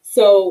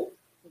 So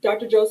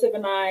Dr. Joseph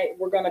and I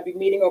were going to be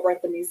meeting over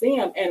at the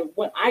museum. And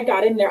when I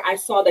got in there, I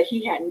saw that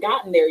he hadn't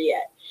gotten there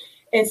yet.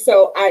 And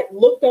so I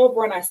looked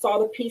over and I saw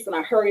the piece and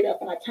I hurried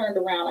up and I turned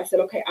around. I said,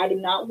 okay, I do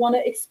not want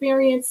to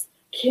experience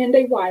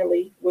Kende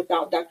Wiley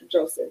without Dr.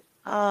 Joseph.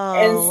 Oh,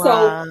 and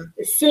so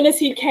as soon as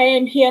he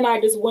came, he and I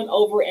just went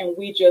over and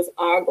we just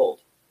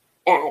ogled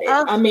at it.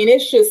 I mean,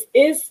 it's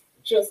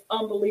just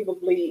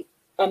unbelievably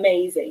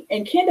amazing.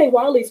 And Kende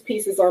Wiley's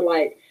pieces are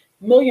like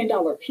 $1 million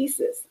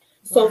pieces.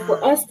 So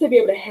for us to be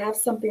able to have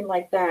something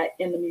like that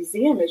in the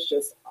museum is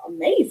just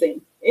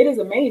amazing. It is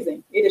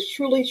amazing. It is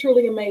truly,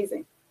 truly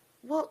amazing.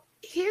 Well,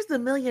 here's the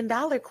 $1 million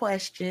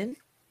question.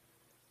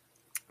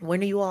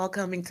 When are you all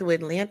coming to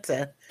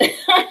Atlanta?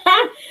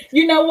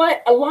 You know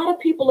what? A lot of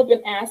people have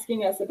been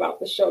asking us about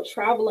the show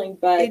traveling,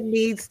 but it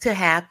needs to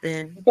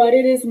happen. But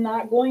it is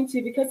not going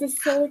to because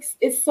it's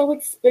so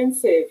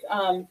expensive.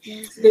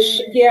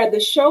 The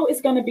show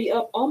is going to be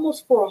up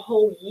almost for a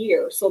whole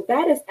year, so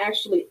that is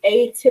actually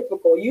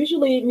atypical.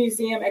 Usually,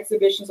 museum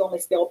exhibitions only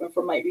stay open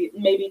for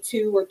maybe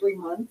 2 or 3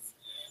 months,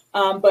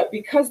 but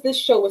because this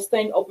show was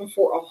staying open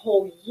for a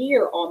whole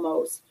year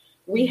almost.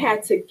 We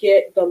had to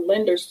get the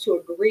lenders to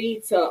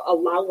agree to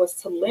allow us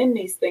to lend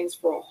these things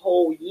for a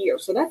whole year.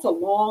 So that's a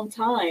long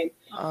time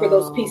for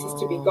those pieces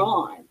to be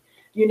gone.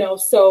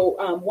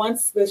 So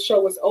once the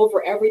show is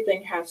over,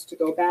 everything has to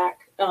go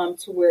back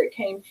to where it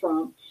came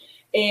from.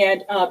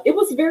 And it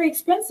was very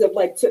expensive,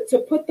 like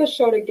to put the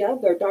show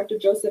together. Dr.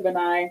 Joseph and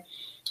I,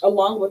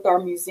 along with our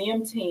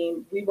museum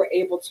team, we were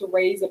able to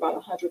raise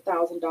about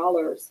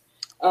 $100,000.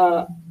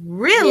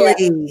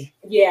 Really?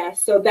 Yeah.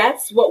 So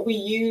that's what we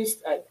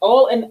used.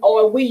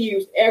 We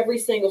used every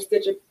single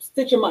stitch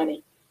of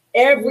money.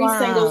 Every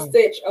single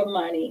stitch of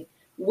money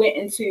went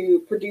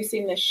into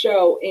producing this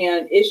show,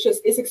 and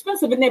it's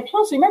expensive. And then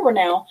plus, remember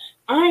now,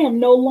 I am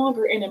no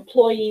longer an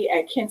employee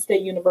at Kent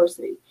State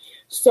University,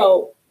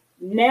 so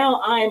now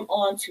I'm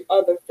on to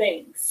other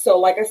things. So,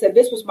 like I said,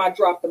 this was my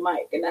drop the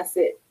mic, and that's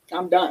it.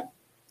 I'm done.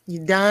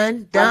 You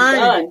done? I'm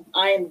done.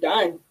 I am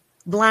done.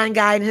 Blind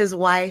Guy and his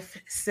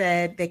wife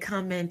said, they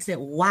commented,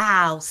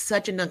 wow,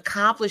 such an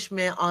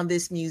accomplishment on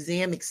this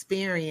museum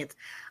experience.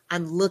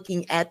 I'm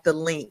looking at the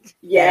link.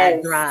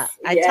 Yes.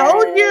 I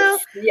told you.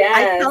 Yes.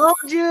 I told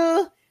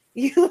you.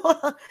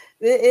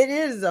 It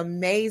is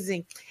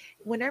amazing.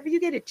 Whenever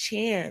you get a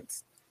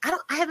chance, I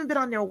haven't been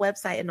on their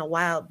website in a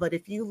while, but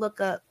if you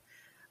look up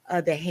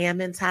the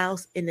Hammons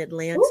House in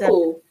Atlanta.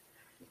 Ooh.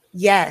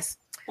 Yes.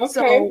 Okay.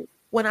 So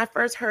when I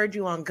first heard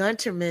you on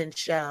Gunterman's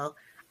show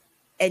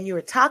and you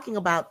were talking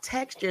about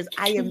textures,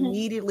 I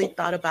immediately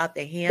thought about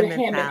the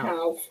Hammons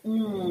House.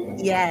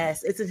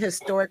 Yes. It's a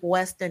historic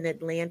Western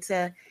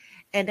Atlanta.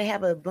 And they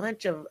have a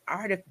bunch of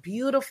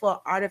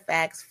beautiful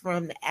artifacts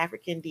from the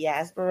African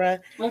diaspora.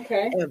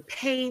 Okay. And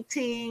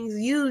paintings,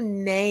 you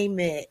name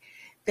it.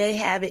 They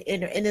have it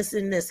in, and it's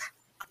in this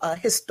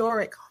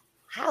historic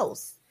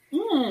house.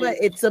 But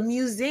it's a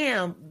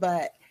museum.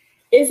 But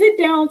is it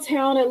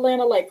downtown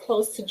Atlanta, like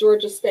close to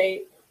Georgia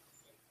State?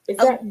 Is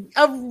that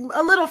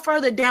a little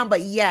further down?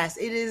 But yes,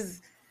 it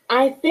is.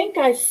 I think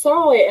I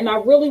saw it, and I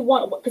really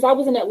because I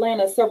was in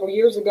Atlanta several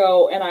years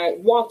ago, and I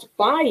walked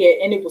by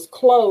it, and it was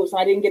closed.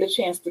 I didn't get a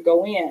chance to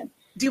go in.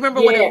 Do you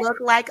remember what it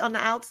looked like on the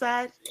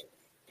outside?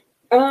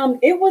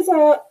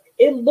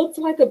 It looked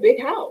like a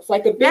big house,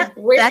 like a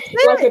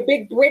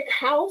big brick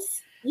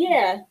house.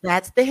 Yeah,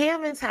 that's the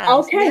Hammons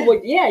House. Okay,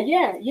 well,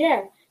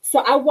 yeah.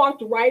 So I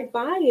walked right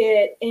by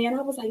it, and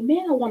I was like,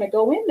 man, I want to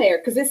go in there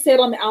because it said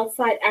on the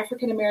outside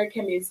African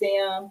American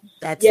Museum.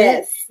 That's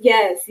it.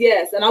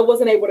 Yes. And I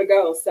wasn't able to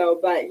go. So,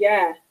 but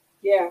yeah.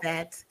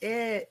 That's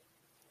it.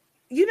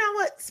 You know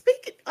what?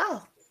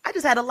 I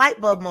just had a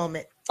light bulb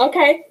moment.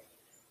 Okay.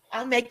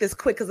 I'll make this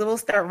quick because we'll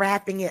start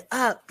wrapping it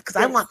up because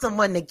I want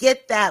someone to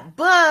get that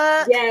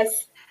book.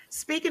 Yes.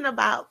 Speaking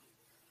about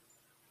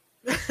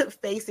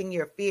facing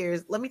your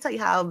fears, let me tell you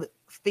how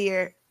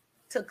fear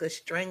took a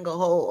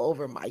stranglehold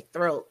over my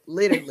throat,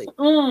 literally.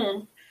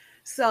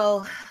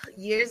 So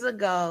years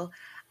ago,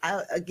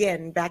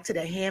 again, back to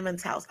the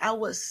Hammons House, I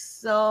was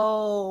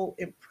so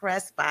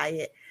impressed by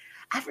it.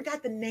 I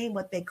forgot the name,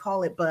 what they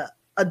call it, but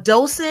a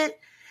docent,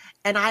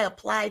 and I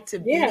applied to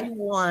be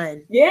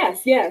one.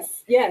 Yes.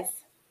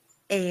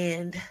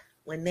 And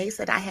when they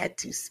said I had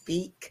to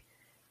speak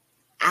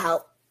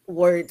out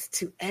words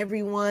to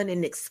everyone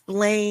and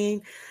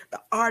explain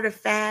the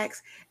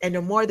artifacts, and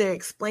the more they're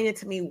explaining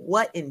to me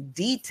what in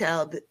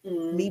detail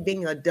me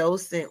being a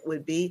docent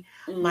would be,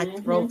 my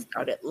throat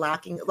started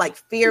locking, like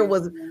fear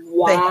was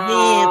the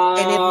hand,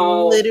 and it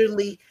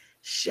literally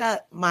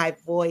shut my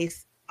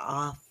voice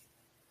off.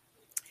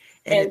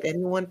 And if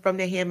anyone from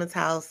the Hammons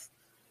House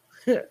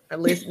are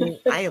listening,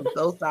 I am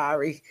so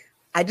sorry.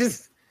 I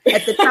just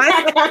at the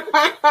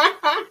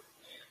time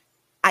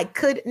I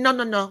could, no.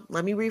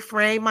 Let me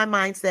reframe my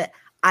mindset.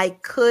 I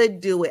could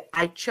do it.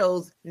 I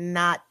chose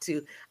not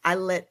to. I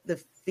let the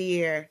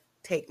fear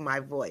take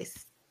my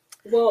voice.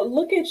 Well,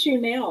 look at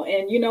you now.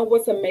 And you know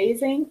what's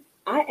amazing?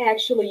 I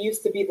actually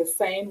used to be the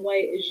same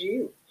way as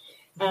you.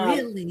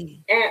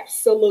 Really?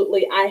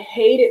 Absolutely. I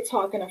hated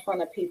talking in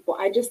front of people.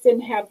 I just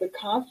didn't have the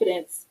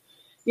confidence,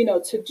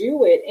 to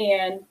do it.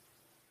 And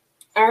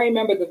I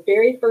remember the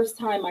very first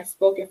time I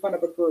spoke in front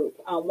of a group,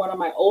 one of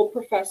my old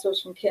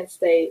professors from Kent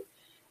State,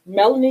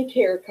 Melanie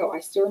Carrico, I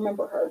still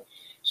remember her.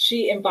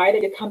 She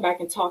invited to come back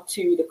and talk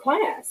to the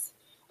class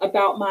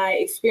about my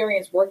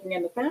experience working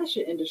in the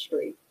fashion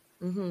industry.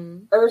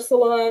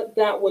 Ursula,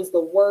 that was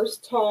the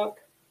worst talk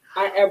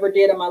I ever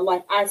did in my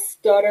life. I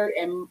stuttered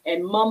and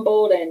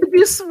mumbled and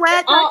you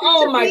sweat.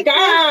 Oh my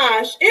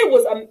gosh, it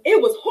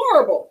was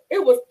horrible.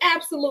 It was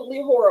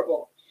absolutely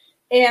horrible.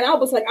 And I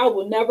was like, I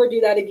will never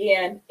do that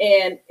again.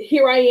 And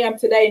here I am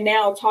today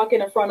now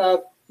talking in front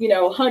of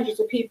hundreds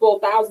of people,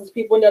 thousands of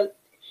people. And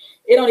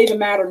it don't even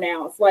matter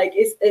now. It's like,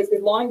 it's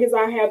as long as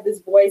I have this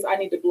voice, I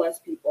need to bless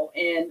people.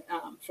 And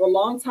for a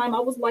long time, I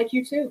was like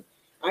you too.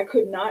 I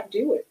could not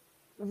do it.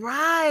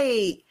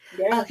 Right.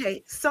 Yeah.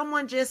 Okay.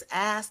 Someone just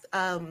asked,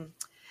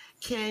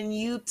 can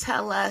you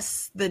tell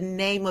us the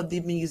name of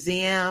the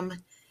museum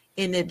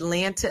in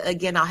Atlanta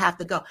again? I'll have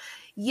to go.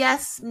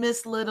 Yes,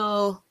 Miss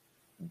Little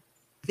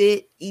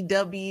Bit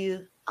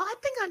EW. Oh, I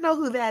think I know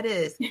who that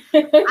is.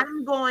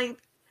 I'm going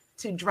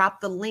to drop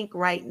the link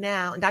right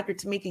now. And Dr.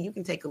 Tamika, you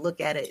can take a look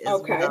at it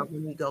as well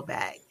when we go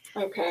back.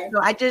 Okay.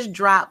 So I just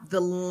dropped the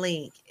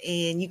link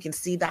and you can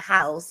see the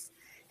house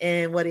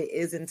and what it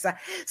is inside.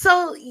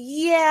 So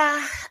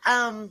yeah,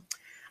 I'm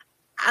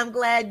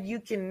glad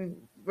you can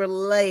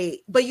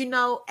relate. But you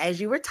know,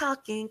 as you were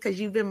talking, because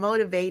you've been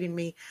motivating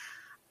me,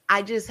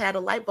 I just had a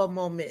light bulb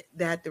moment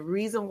that the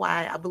reason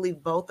why I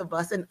believe both of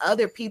us and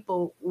other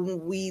people,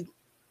 we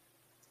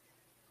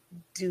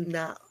do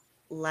not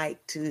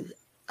like to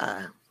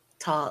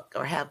talk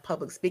or have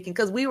public speaking,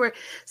 because we were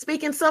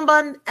speaking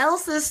someone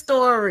else's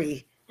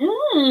story.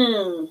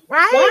 Right?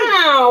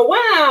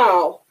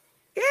 Wow.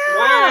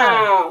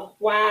 Yeah.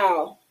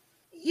 Wow.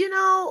 You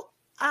know,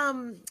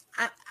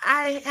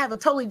 I have a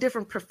totally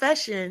different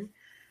profession,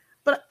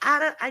 but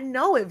I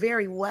know it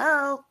very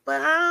well,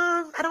 but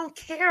I don't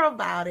care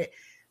about it.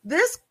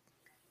 This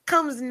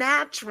comes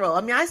natural.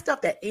 I mean, I still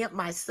have to amp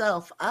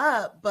myself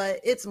up, but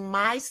it's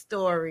my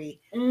story.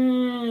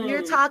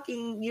 You're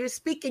talking, you're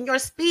speaking your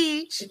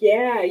speech.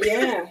 Yeah.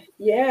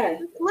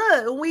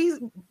 Look, we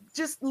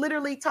just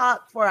literally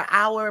talked for an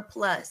hour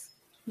plus.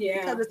 Yeah.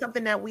 Because it's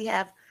something that we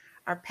have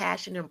our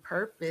passion and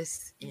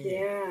purpose in.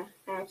 Yeah,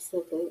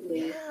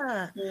 absolutely.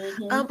 Yeah.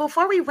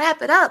 Before we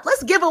wrap it up,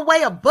 let's give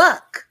away a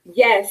book.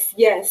 Yes.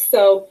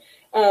 So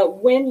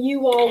when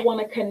you all want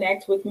to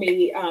connect with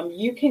me,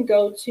 you can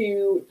go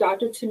to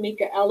Dr.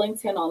 Tamika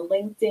Ellington on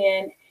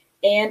LinkedIn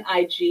and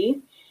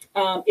IG.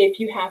 If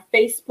you have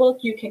Facebook,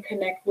 you can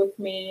connect with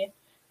me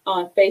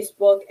on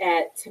Facebook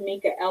at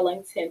Tamika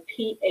Ellington,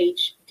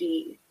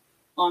 PhD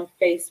on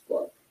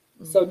Facebook.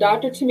 So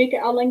Dr. Tamika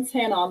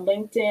Ellington on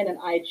LinkedIn and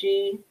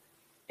IG,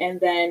 and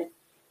then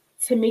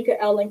Tamika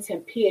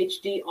Ellington,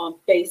 PhD on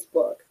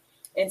Facebook.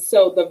 And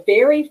so the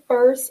very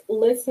first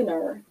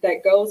listener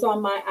that goes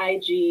on my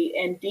IG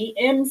and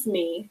DMs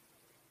me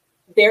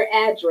their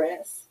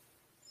address,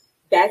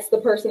 that's the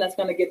person that's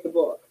going to get the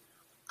book.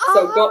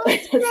 So go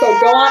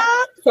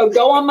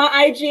on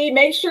my IG.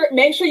 Make sure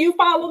you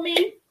follow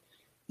me.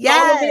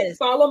 Yes.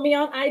 Follow me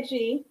on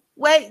IG.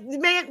 Wait,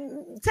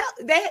 man,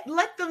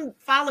 let them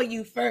follow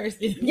you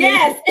first.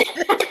 Yes.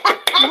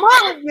 Come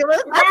on,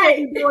 that's what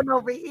you're doing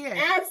over here.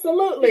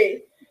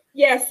 Absolutely.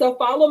 Yes. So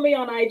follow me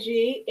on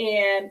IG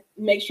and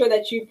make sure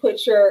that you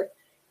put your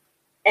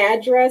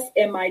address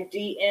in my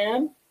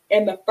DM.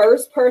 And the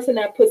first person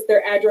that puts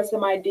their address in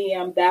my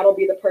DM, that'll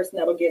be the person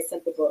that'll get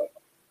sent the book.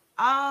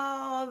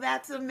 Oh,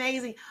 that's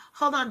amazing.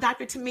 Hold on,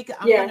 Dr. Tamika.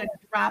 I'm going to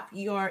drop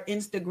your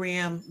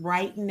Instagram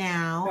right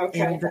now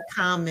in the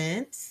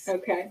comments.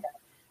 Okay.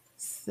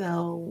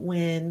 So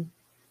when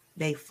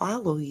they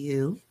follow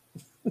you,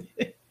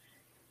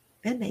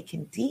 then they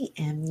can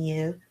DM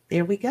you.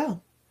 There we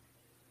go.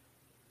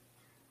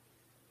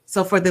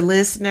 So for the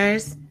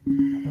listeners,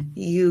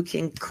 you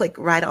can click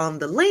right on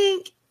the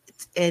link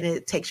and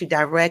it takes you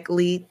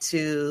directly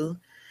to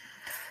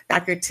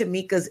Dr.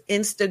 Tamika's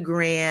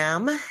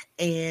Instagram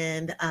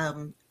and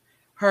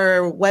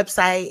her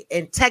website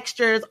and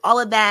textures, all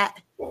of that.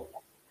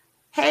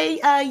 Hey,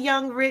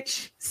 young,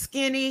 rich,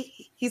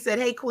 skinny. He said,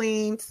 hey,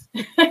 queens.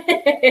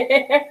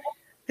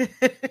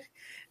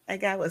 That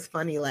guy was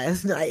funny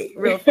last night.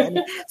 Real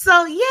funny.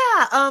 So,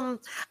 yeah,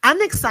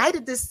 I'm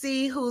excited to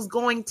see who's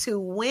going to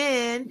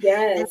win.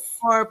 Yes. And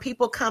for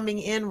people coming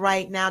in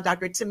right now,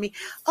 Dr. Tamika.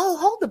 Oh,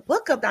 hold the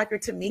book up, Dr.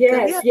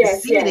 Tamika.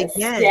 Yes. It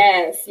again.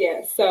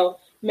 Yes. So,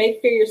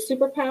 Make Fear Your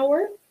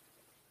Superpower.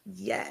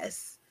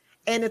 Yes.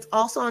 And it's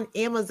also on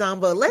Amazon,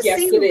 but let's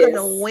see who's going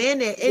to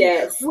win it.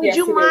 And would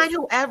you mind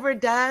whoever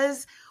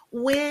does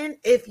win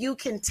if you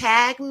can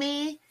tag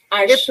me?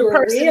 If the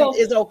person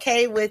is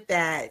okay with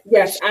that.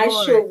 Yes, sure.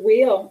 I sure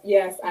will.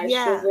 Yes, I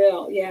sure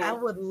will. Yeah. I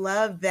would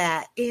love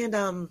that.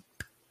 And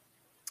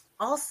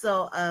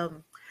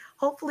also,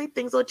 hopefully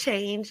things will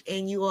change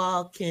and you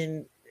all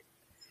can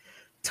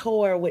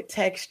tour with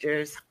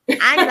Textures.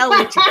 I know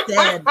what you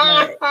said,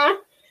 but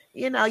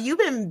you know, you've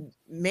been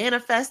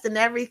manifesting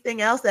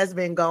everything else that's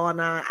been going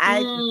on. I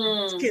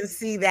can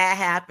see that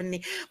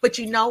happening. But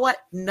you know what?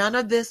 None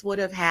of this would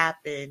have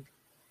happened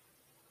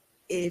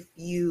if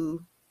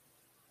you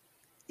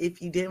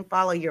didn't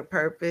follow your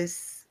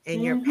purpose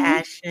and your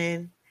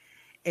passion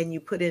and you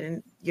put it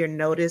in your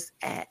notice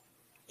at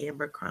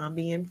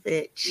Abercrombie and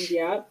Fitch.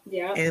 Yeah.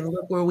 And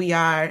look where we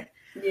are.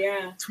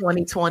 Yeah.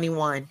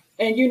 2021.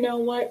 And you know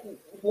what?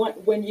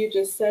 When you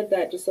just said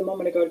that just a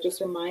moment ago, it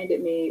just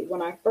reminded me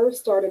when I first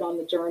started on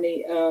the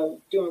journey of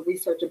doing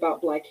research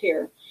about Black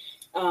hair,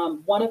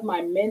 one of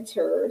my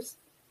mentors,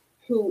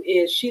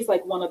 she's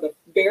like one of the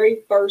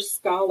very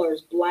first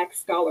Black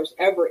scholars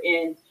ever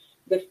in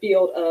the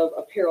field of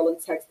apparel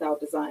and textile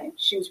design.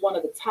 She was one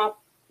of the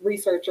top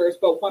researchers,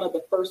 but one of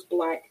the first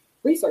Black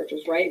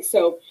researchers, right?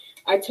 So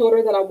I told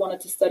her that I wanted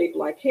to study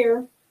Black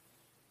hair,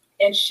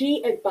 and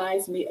she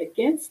advised me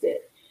against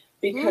it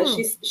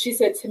because she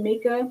said,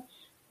 Tamika,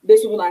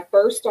 this was when I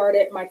first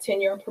started my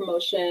tenure and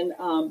promotion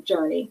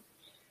journey.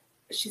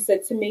 She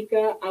said,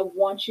 Tamika, I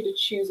want you to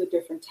choose a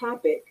different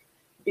topic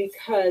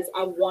because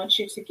I want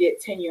you to get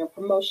tenure and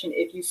promotion.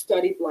 If you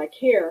study Black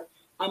hair,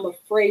 I'm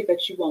afraid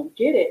that you won't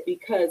get it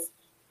because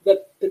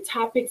the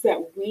topics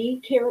that we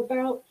care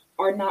about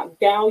are not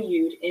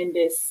valued in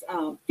this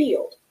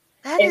field.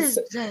 Ain't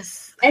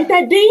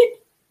that deep?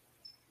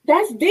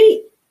 That's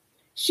deep.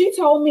 She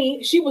told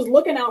me she was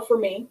looking out for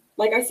me.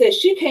 Like I said,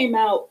 she came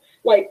out,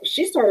 like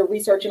she started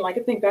researching, like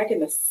I think back in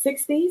the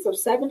 60s or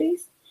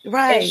 70s. And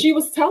Right. she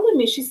was telling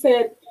me, she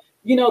said,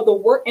 the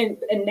work and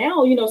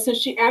now,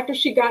 since after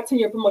she got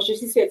tenure promotion,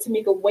 she said,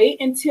 Tamika,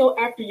 wait until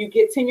after you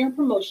get tenure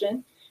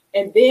promotion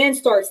and then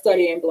start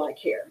studying Black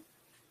hair.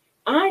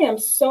 I am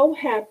so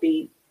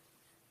happy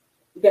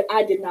that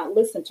I did not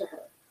listen to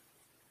her.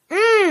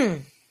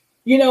 Mm.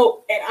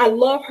 And I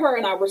love her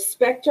and I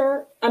respect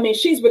her. I mean,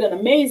 she's been an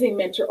amazing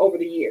mentor over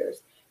the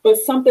years, but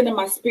something in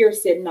my spirit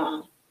said,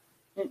 nah,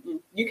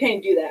 you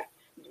can't do that.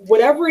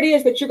 Whatever it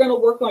is that you're going to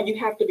work on, you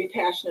have to be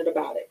passionate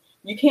about it.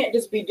 You can't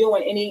just be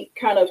doing any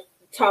kind of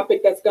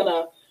topic that's going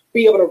to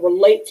be able to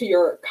relate to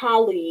your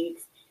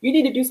colleagues. You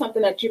need to do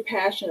something that you're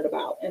passionate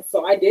about. And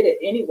so I did it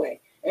anyway.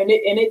 And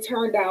it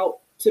turned out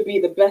to be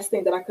the best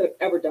thing that I could have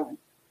ever done.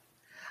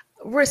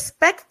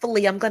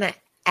 Respectfully, I'm going to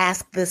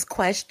ask this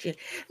question.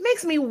 It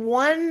makes me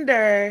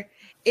wonder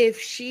if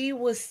she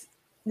was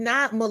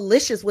not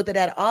malicious with it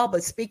at all,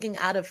 but speaking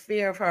out of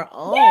fear of her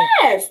own.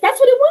 Yes, that's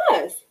what it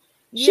was.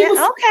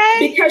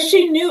 Okay. Because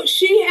she knew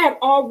she had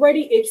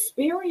already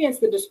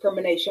experienced the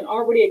discrimination,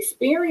 already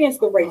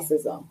experienced the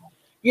racism.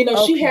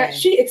 She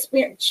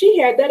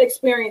had that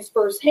experience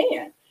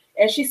firsthand.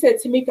 And she said,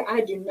 Tamika,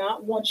 I do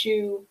not want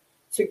you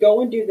to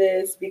go and do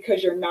this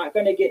because you're not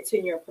going to get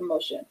tenure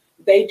promotion.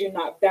 They do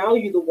not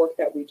value the work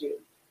that we do.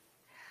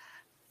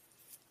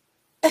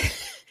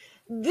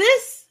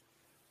 This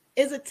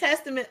is a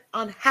testament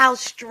on how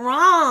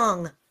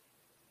strong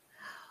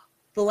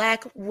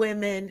Black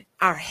women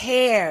are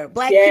hair.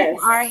 Black people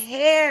are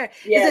hair.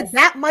 Yes. Is it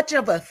that much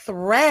of a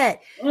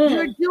threat?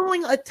 You're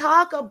doing a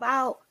talk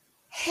about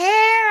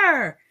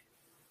hair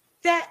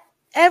that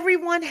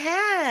everyone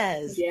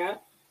has. Yeah.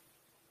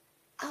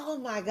 Oh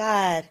my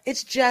God.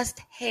 It's just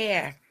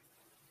hair.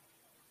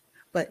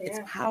 But it's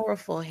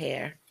powerful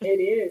hair. It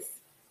is.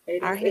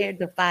 Our hair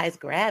defies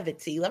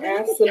gravity. Let me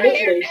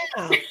absolutely.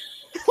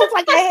 Looks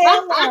like a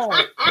hair.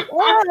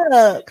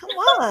 Whoa, come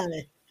on.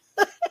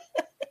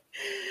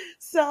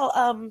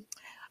 So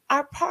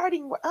our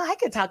parting, I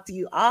could talk to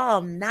you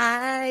all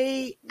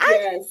night.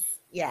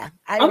 Yes.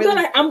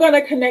 I'm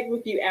gonna connect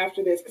with you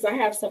after this because I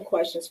have some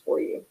questions for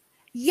you.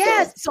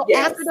 Yes. So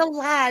after the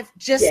live,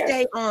 just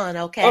stay on,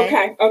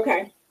 okay?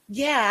 Okay.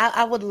 Yeah,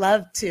 I would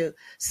love to.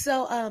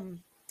 So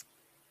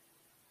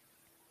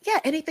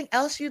anything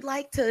else you'd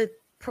like to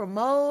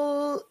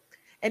promote?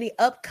 Any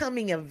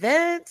upcoming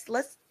events?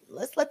 Let's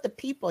let the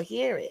people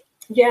hear it.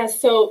 Yeah,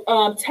 so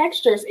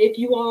Textures, if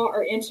you all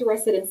are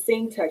interested in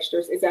seeing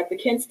Textures, is at the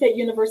Kent State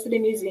University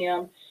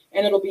Museum,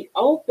 and it'll be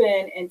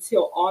open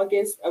until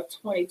August of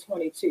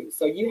 2022.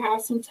 So you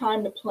have some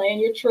time to plan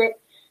your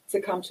trip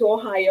to come to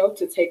Ohio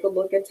to take a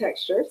look at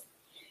Textures.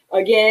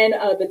 Again,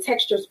 the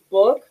Textures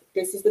book,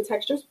 this is the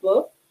Textures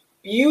book.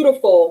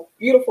 Beautiful,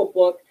 beautiful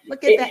book.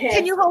 Look at that.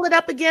 Can you hold it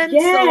up again?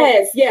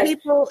 Yes, yes.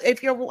 People,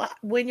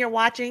 when you're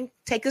watching,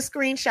 take a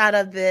screenshot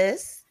of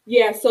this.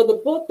 Yeah, so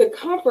the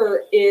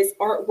cover is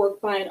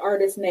artwork by an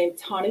artist named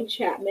Tawny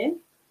Chapman.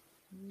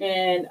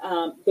 And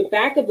the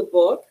back of the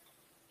book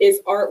is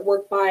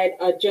artwork by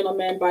a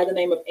gentleman by the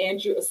name of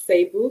Andrew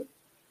Asebu.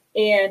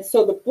 And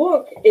so the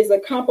book is a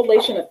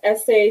compilation of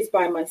essays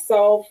by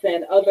myself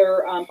and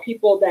other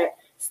people that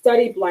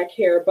study Black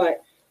hair.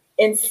 But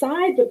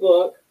inside the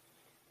book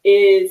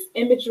is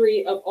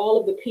imagery of all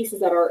of the pieces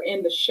that are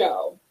in the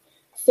show.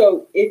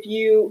 So if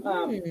you,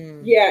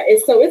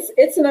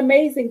 it's an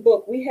amazing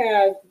book. We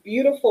have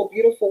beautiful,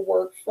 beautiful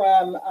work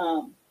from,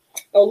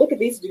 look at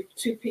these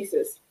two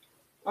pieces.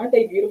 Aren't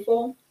they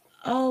beautiful?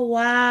 Oh,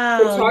 wow.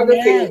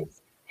 Photography.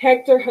 Yes.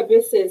 Hector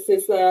Habissis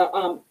is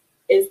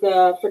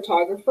the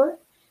photographer.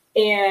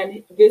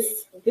 And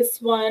this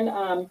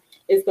one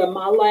is the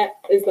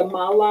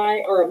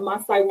Malay or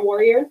Maasai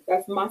warrior.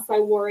 That's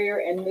Maasai warrior.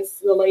 And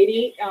the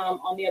lady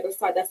on the other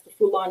side, that's the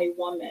Fulani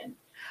woman.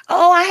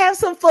 Oh, I have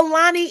some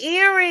Fulani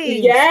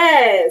earrings.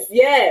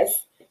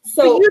 Yes.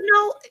 So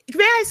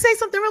may I say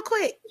something real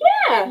quick?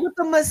 Yeah. With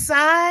the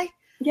Maasai.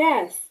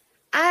 Yes.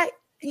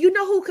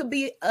 Who could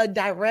be a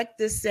direct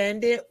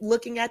descendant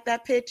looking at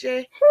that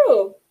picture?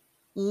 Who?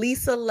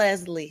 Lisa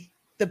Leslie,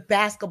 the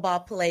basketball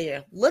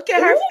player. Look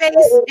at her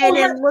face and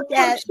then look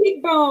at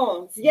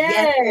cheekbones.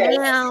 Yes.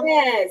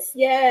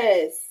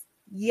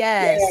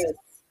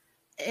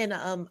 And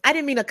I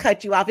didn't mean to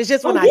cut you off. It's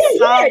just when I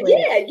saw it.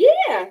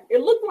 Yeah.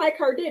 It looked like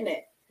her, didn't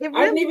it?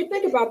 I didn't even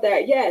think about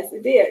that. Yes,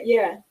 it did.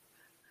 Yeah.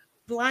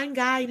 Blind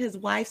Guy and his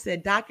wife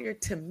said, Dr.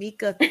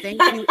 Tamika,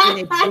 thank you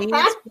in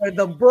advance for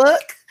the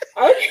book.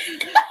 Okay.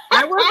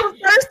 I was the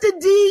first to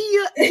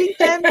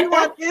DM you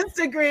on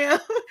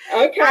Instagram.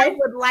 Okay. I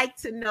would like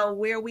to know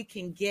where we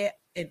can get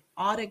an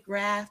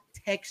autographed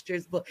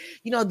Textures book.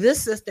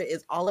 This sister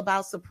is all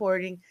about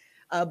supporting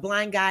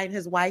Blind Guy and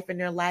his wife in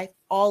their life,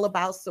 all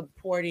about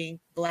supporting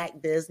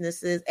Black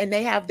businesses, and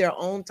they have their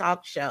own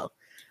talk show.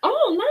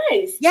 Oh,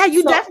 nice. Yeah,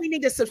 you definitely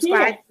need to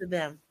subscribe to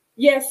them.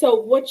 Yeah, so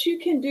what you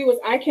can do is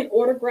I can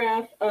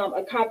autograph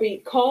a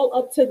copy, call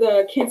up to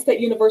the Kent State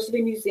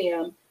University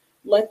Museum,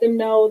 let them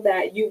know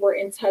that you were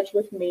in touch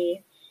with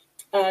me,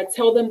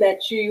 tell them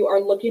that you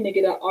are looking to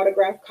get an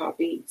autographed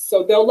copy.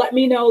 So they'll let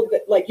me know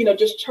that, like,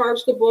 just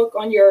charge the book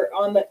on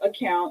the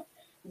account.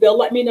 They'll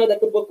let me know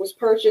that the book was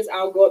purchased.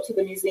 I'll go up to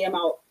the museum,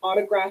 I'll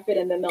autograph it,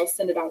 and then they'll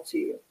send it out to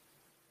you.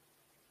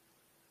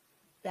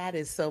 That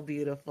is so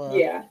beautiful.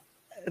 Yeah.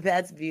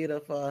 That's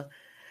beautiful.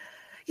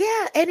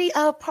 Yeah. Any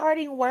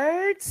parting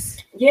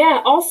words?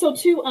 Yeah. Also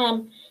too,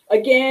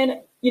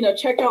 again,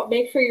 check out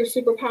Make Fear Your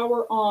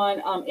Superpower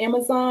on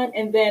Amazon.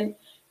 And then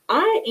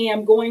I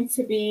am going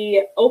to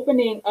be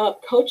opening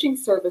up coaching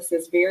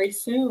services very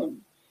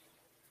soon.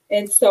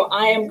 And so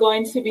I am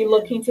going to be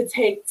looking to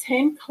take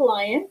 10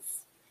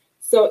 clients.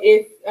 So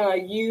if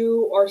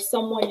you or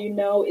someone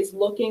is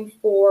looking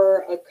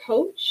for a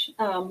coach,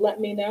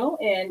 let me know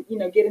and,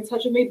 get in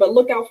touch with me. But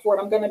look out for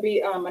it. I'm going to be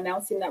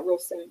announcing that real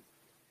soon.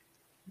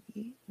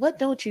 What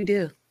don't you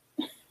do?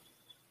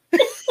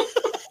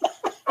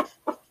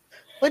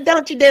 What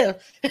don't you do?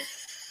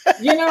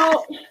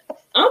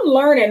 I'm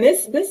learning.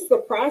 This is a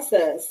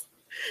process.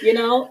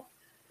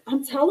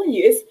 I'm telling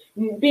you, it's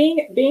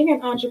being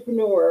an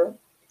entrepreneur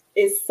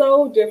is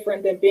so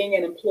different than being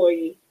an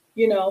employee.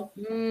 The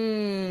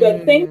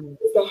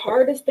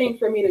hardest thing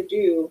for me to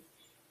do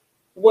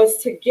was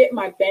to get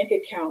my bank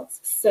accounts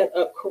set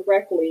up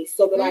correctly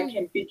so that I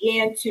can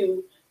begin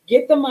to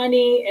get the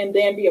money and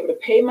then be able to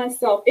pay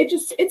myself. It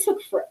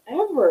took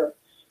forever.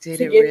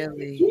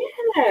 Really?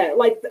 Yeah.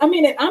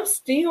 I'm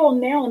still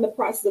now in the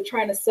process of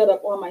trying to set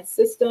up all my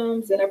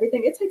systems and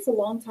everything. It takes a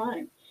long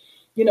time,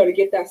 to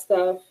get that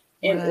stuff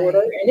in order.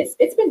 And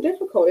it's been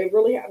difficult. It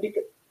really has,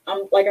 because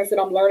like I said,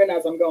 I'm learning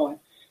as I'm going.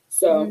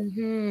 So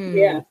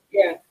yeah.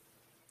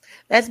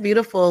 That's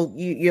beautiful.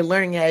 You're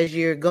learning as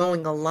you're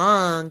going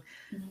along.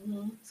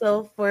 Mm-hmm.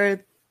 So for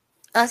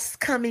us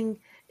coming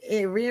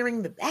and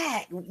rearing the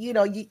back,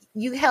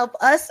 you help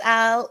us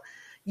out.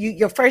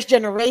 Your first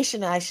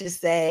generation, I should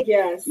say.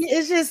 Yes.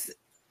 It's just,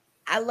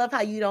 I love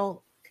how you don't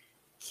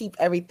keep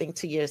everything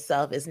to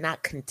yourself. It's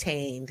not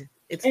contained.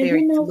 It's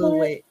very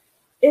fluid.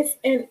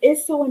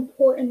 It's so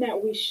important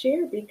that we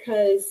share,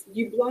 because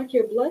you block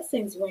your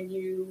blessings when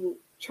you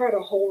try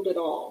to hold it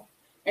all.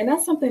 And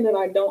that's something that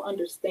I don't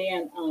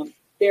understand.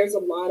 There's a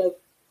lot of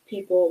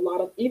people,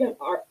 even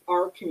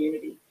our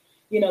community,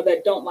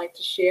 that don't like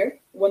to share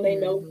when they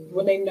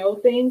know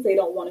things. They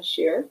don't want to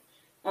share.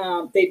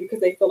 Because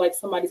they feel like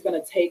somebody's going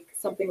to take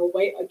something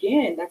away.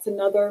 Again, that's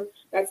another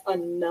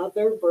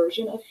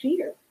version of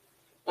fear.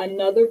 And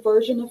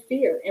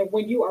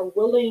when you are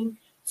willing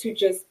to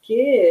just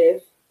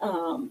give,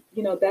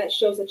 that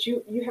shows that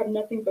you have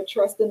nothing but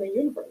trust in the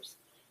universe.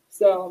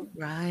 So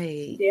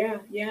right.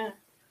 Yeah.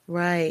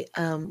 Right.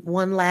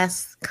 One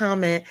last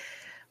comment.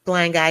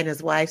 Blind Guy and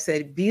his wife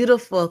said,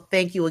 beautiful.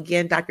 Thank you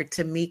again, Dr.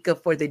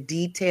 Tamika, for the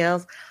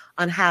details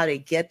on how to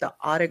get the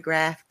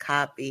autographed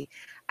copy.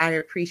 I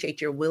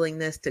appreciate your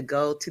willingness to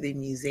go to the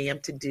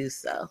museum to do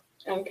so.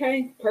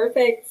 Okay,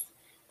 perfect.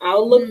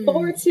 I'll look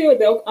forward to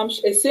it.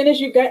 As soon as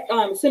you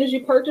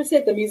purchase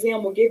it, the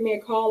museum will give me a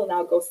call and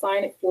I'll go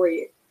sign it for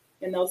you,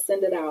 and they'll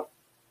send it out.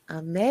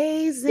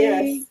 Amazing.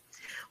 Yes.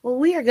 Well,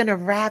 we are going to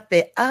wrap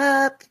it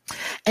up.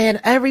 And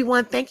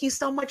everyone, thank you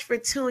so much for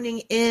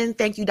tuning in.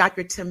 Thank you,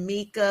 Dr.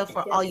 Tamika,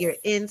 for all your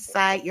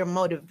insight, your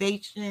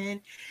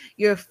motivation,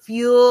 your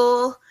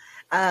fuel,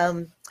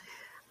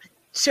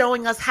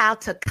 showing us how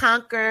to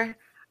conquer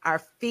our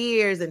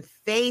fears and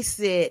face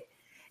it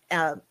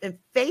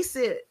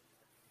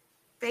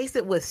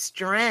with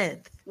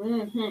strength.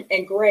 Mm-hmm.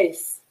 And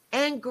grace.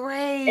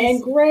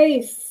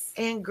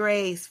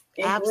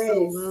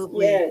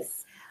 Absolutely. Yes.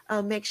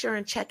 Make sure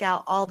and check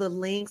out all the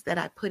links that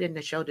I put in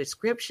the show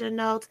description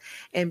notes,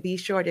 and be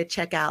sure to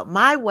check out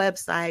my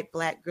website,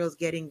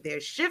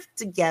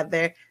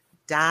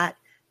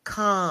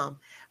 blackgirlsgettingtheirshifttogether.com.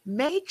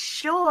 Make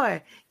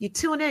sure you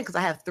tune in, because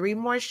I have 3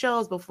 more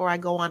shows before I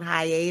go on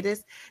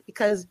hiatus,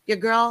 because your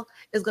girl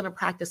is going to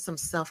practice some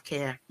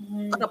self-care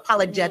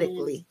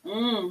unapologetically.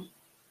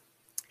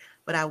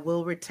 But I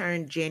will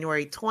return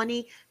January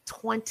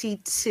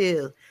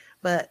 2022.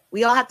 But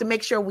we all have to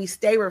make sure we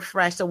stay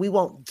refreshed so we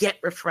won't get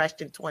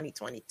refreshed in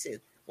 2022.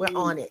 We're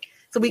on it.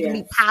 So we can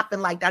be popping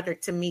like Dr.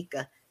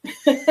 Tamika.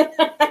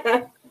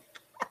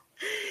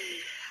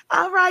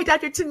 All right,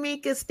 Dr.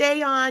 Tamika,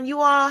 stay on. You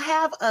all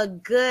have a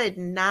good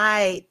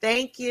night.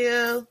 Thank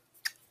you.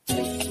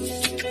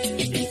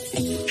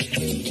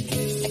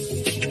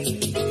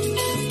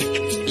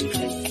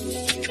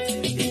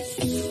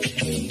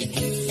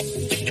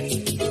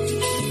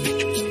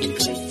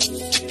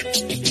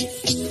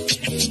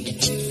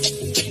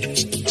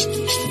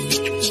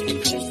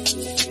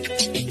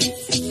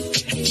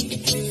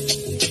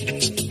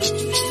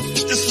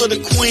 For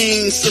the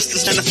queen,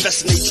 sisters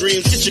manifesting their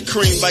dreams. Get your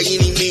cream by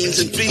any means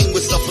and beam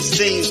with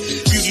self-esteem.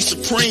 Beauty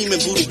supreme and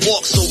Buddha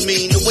walk so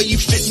mean. The way you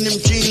fit in them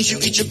jeans, you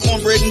eat your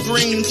cornbread and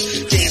greens.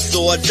 Dance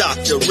or a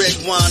doctor, red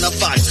wine or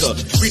vodka.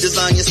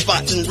 Redesign your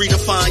spot and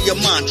redefine your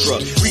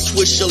mantra.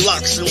 Retwist your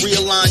locks and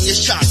realign your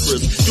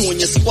chakras. Doing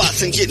your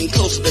squats and getting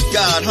closer to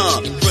God,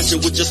 huh?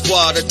 Brunching with your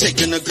squad or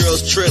taking a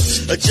girl's trip.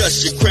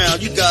 Adjust your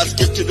crown, you God's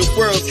gift to the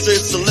world,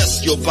 sis.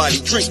 Celestial body,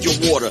 drink your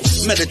water.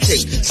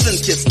 Meditate, sun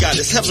kiss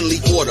goddess, heavenly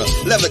order.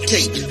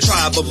 Levitate,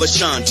 tribe of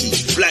Ashanti.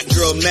 Black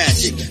girl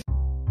magic.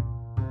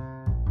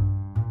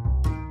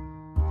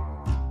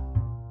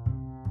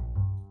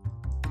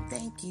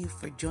 Thank you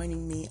for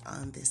joining me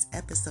on this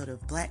episode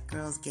of Black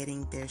Girls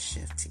Getting Their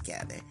Shift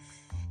Together.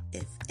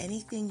 If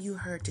anything you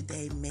heard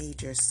today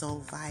made your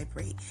soul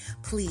vibrate,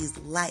 please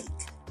like,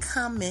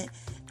 comment,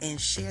 and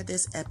share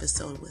this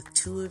episode with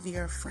 2 of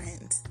your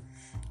friends.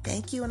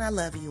 Thank you, and I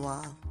love you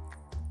all.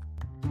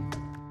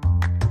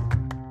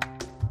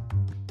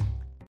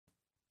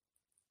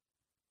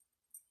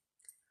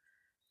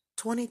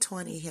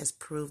 "2020 has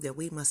proved that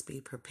we must be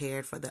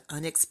prepared for the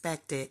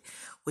unexpected,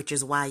 which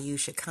is why you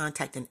should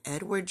contact an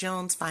Edward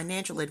Jones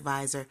financial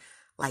advisor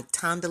like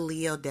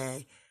Tondaleo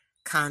Day.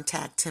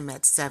 Contact him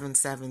at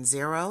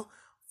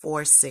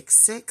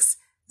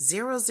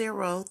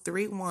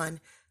 770-466-0031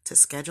 to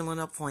schedule an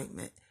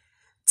appointment.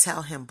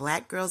 Tell him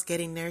Black Girls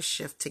Getting Their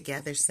Shift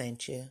Together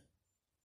sent you.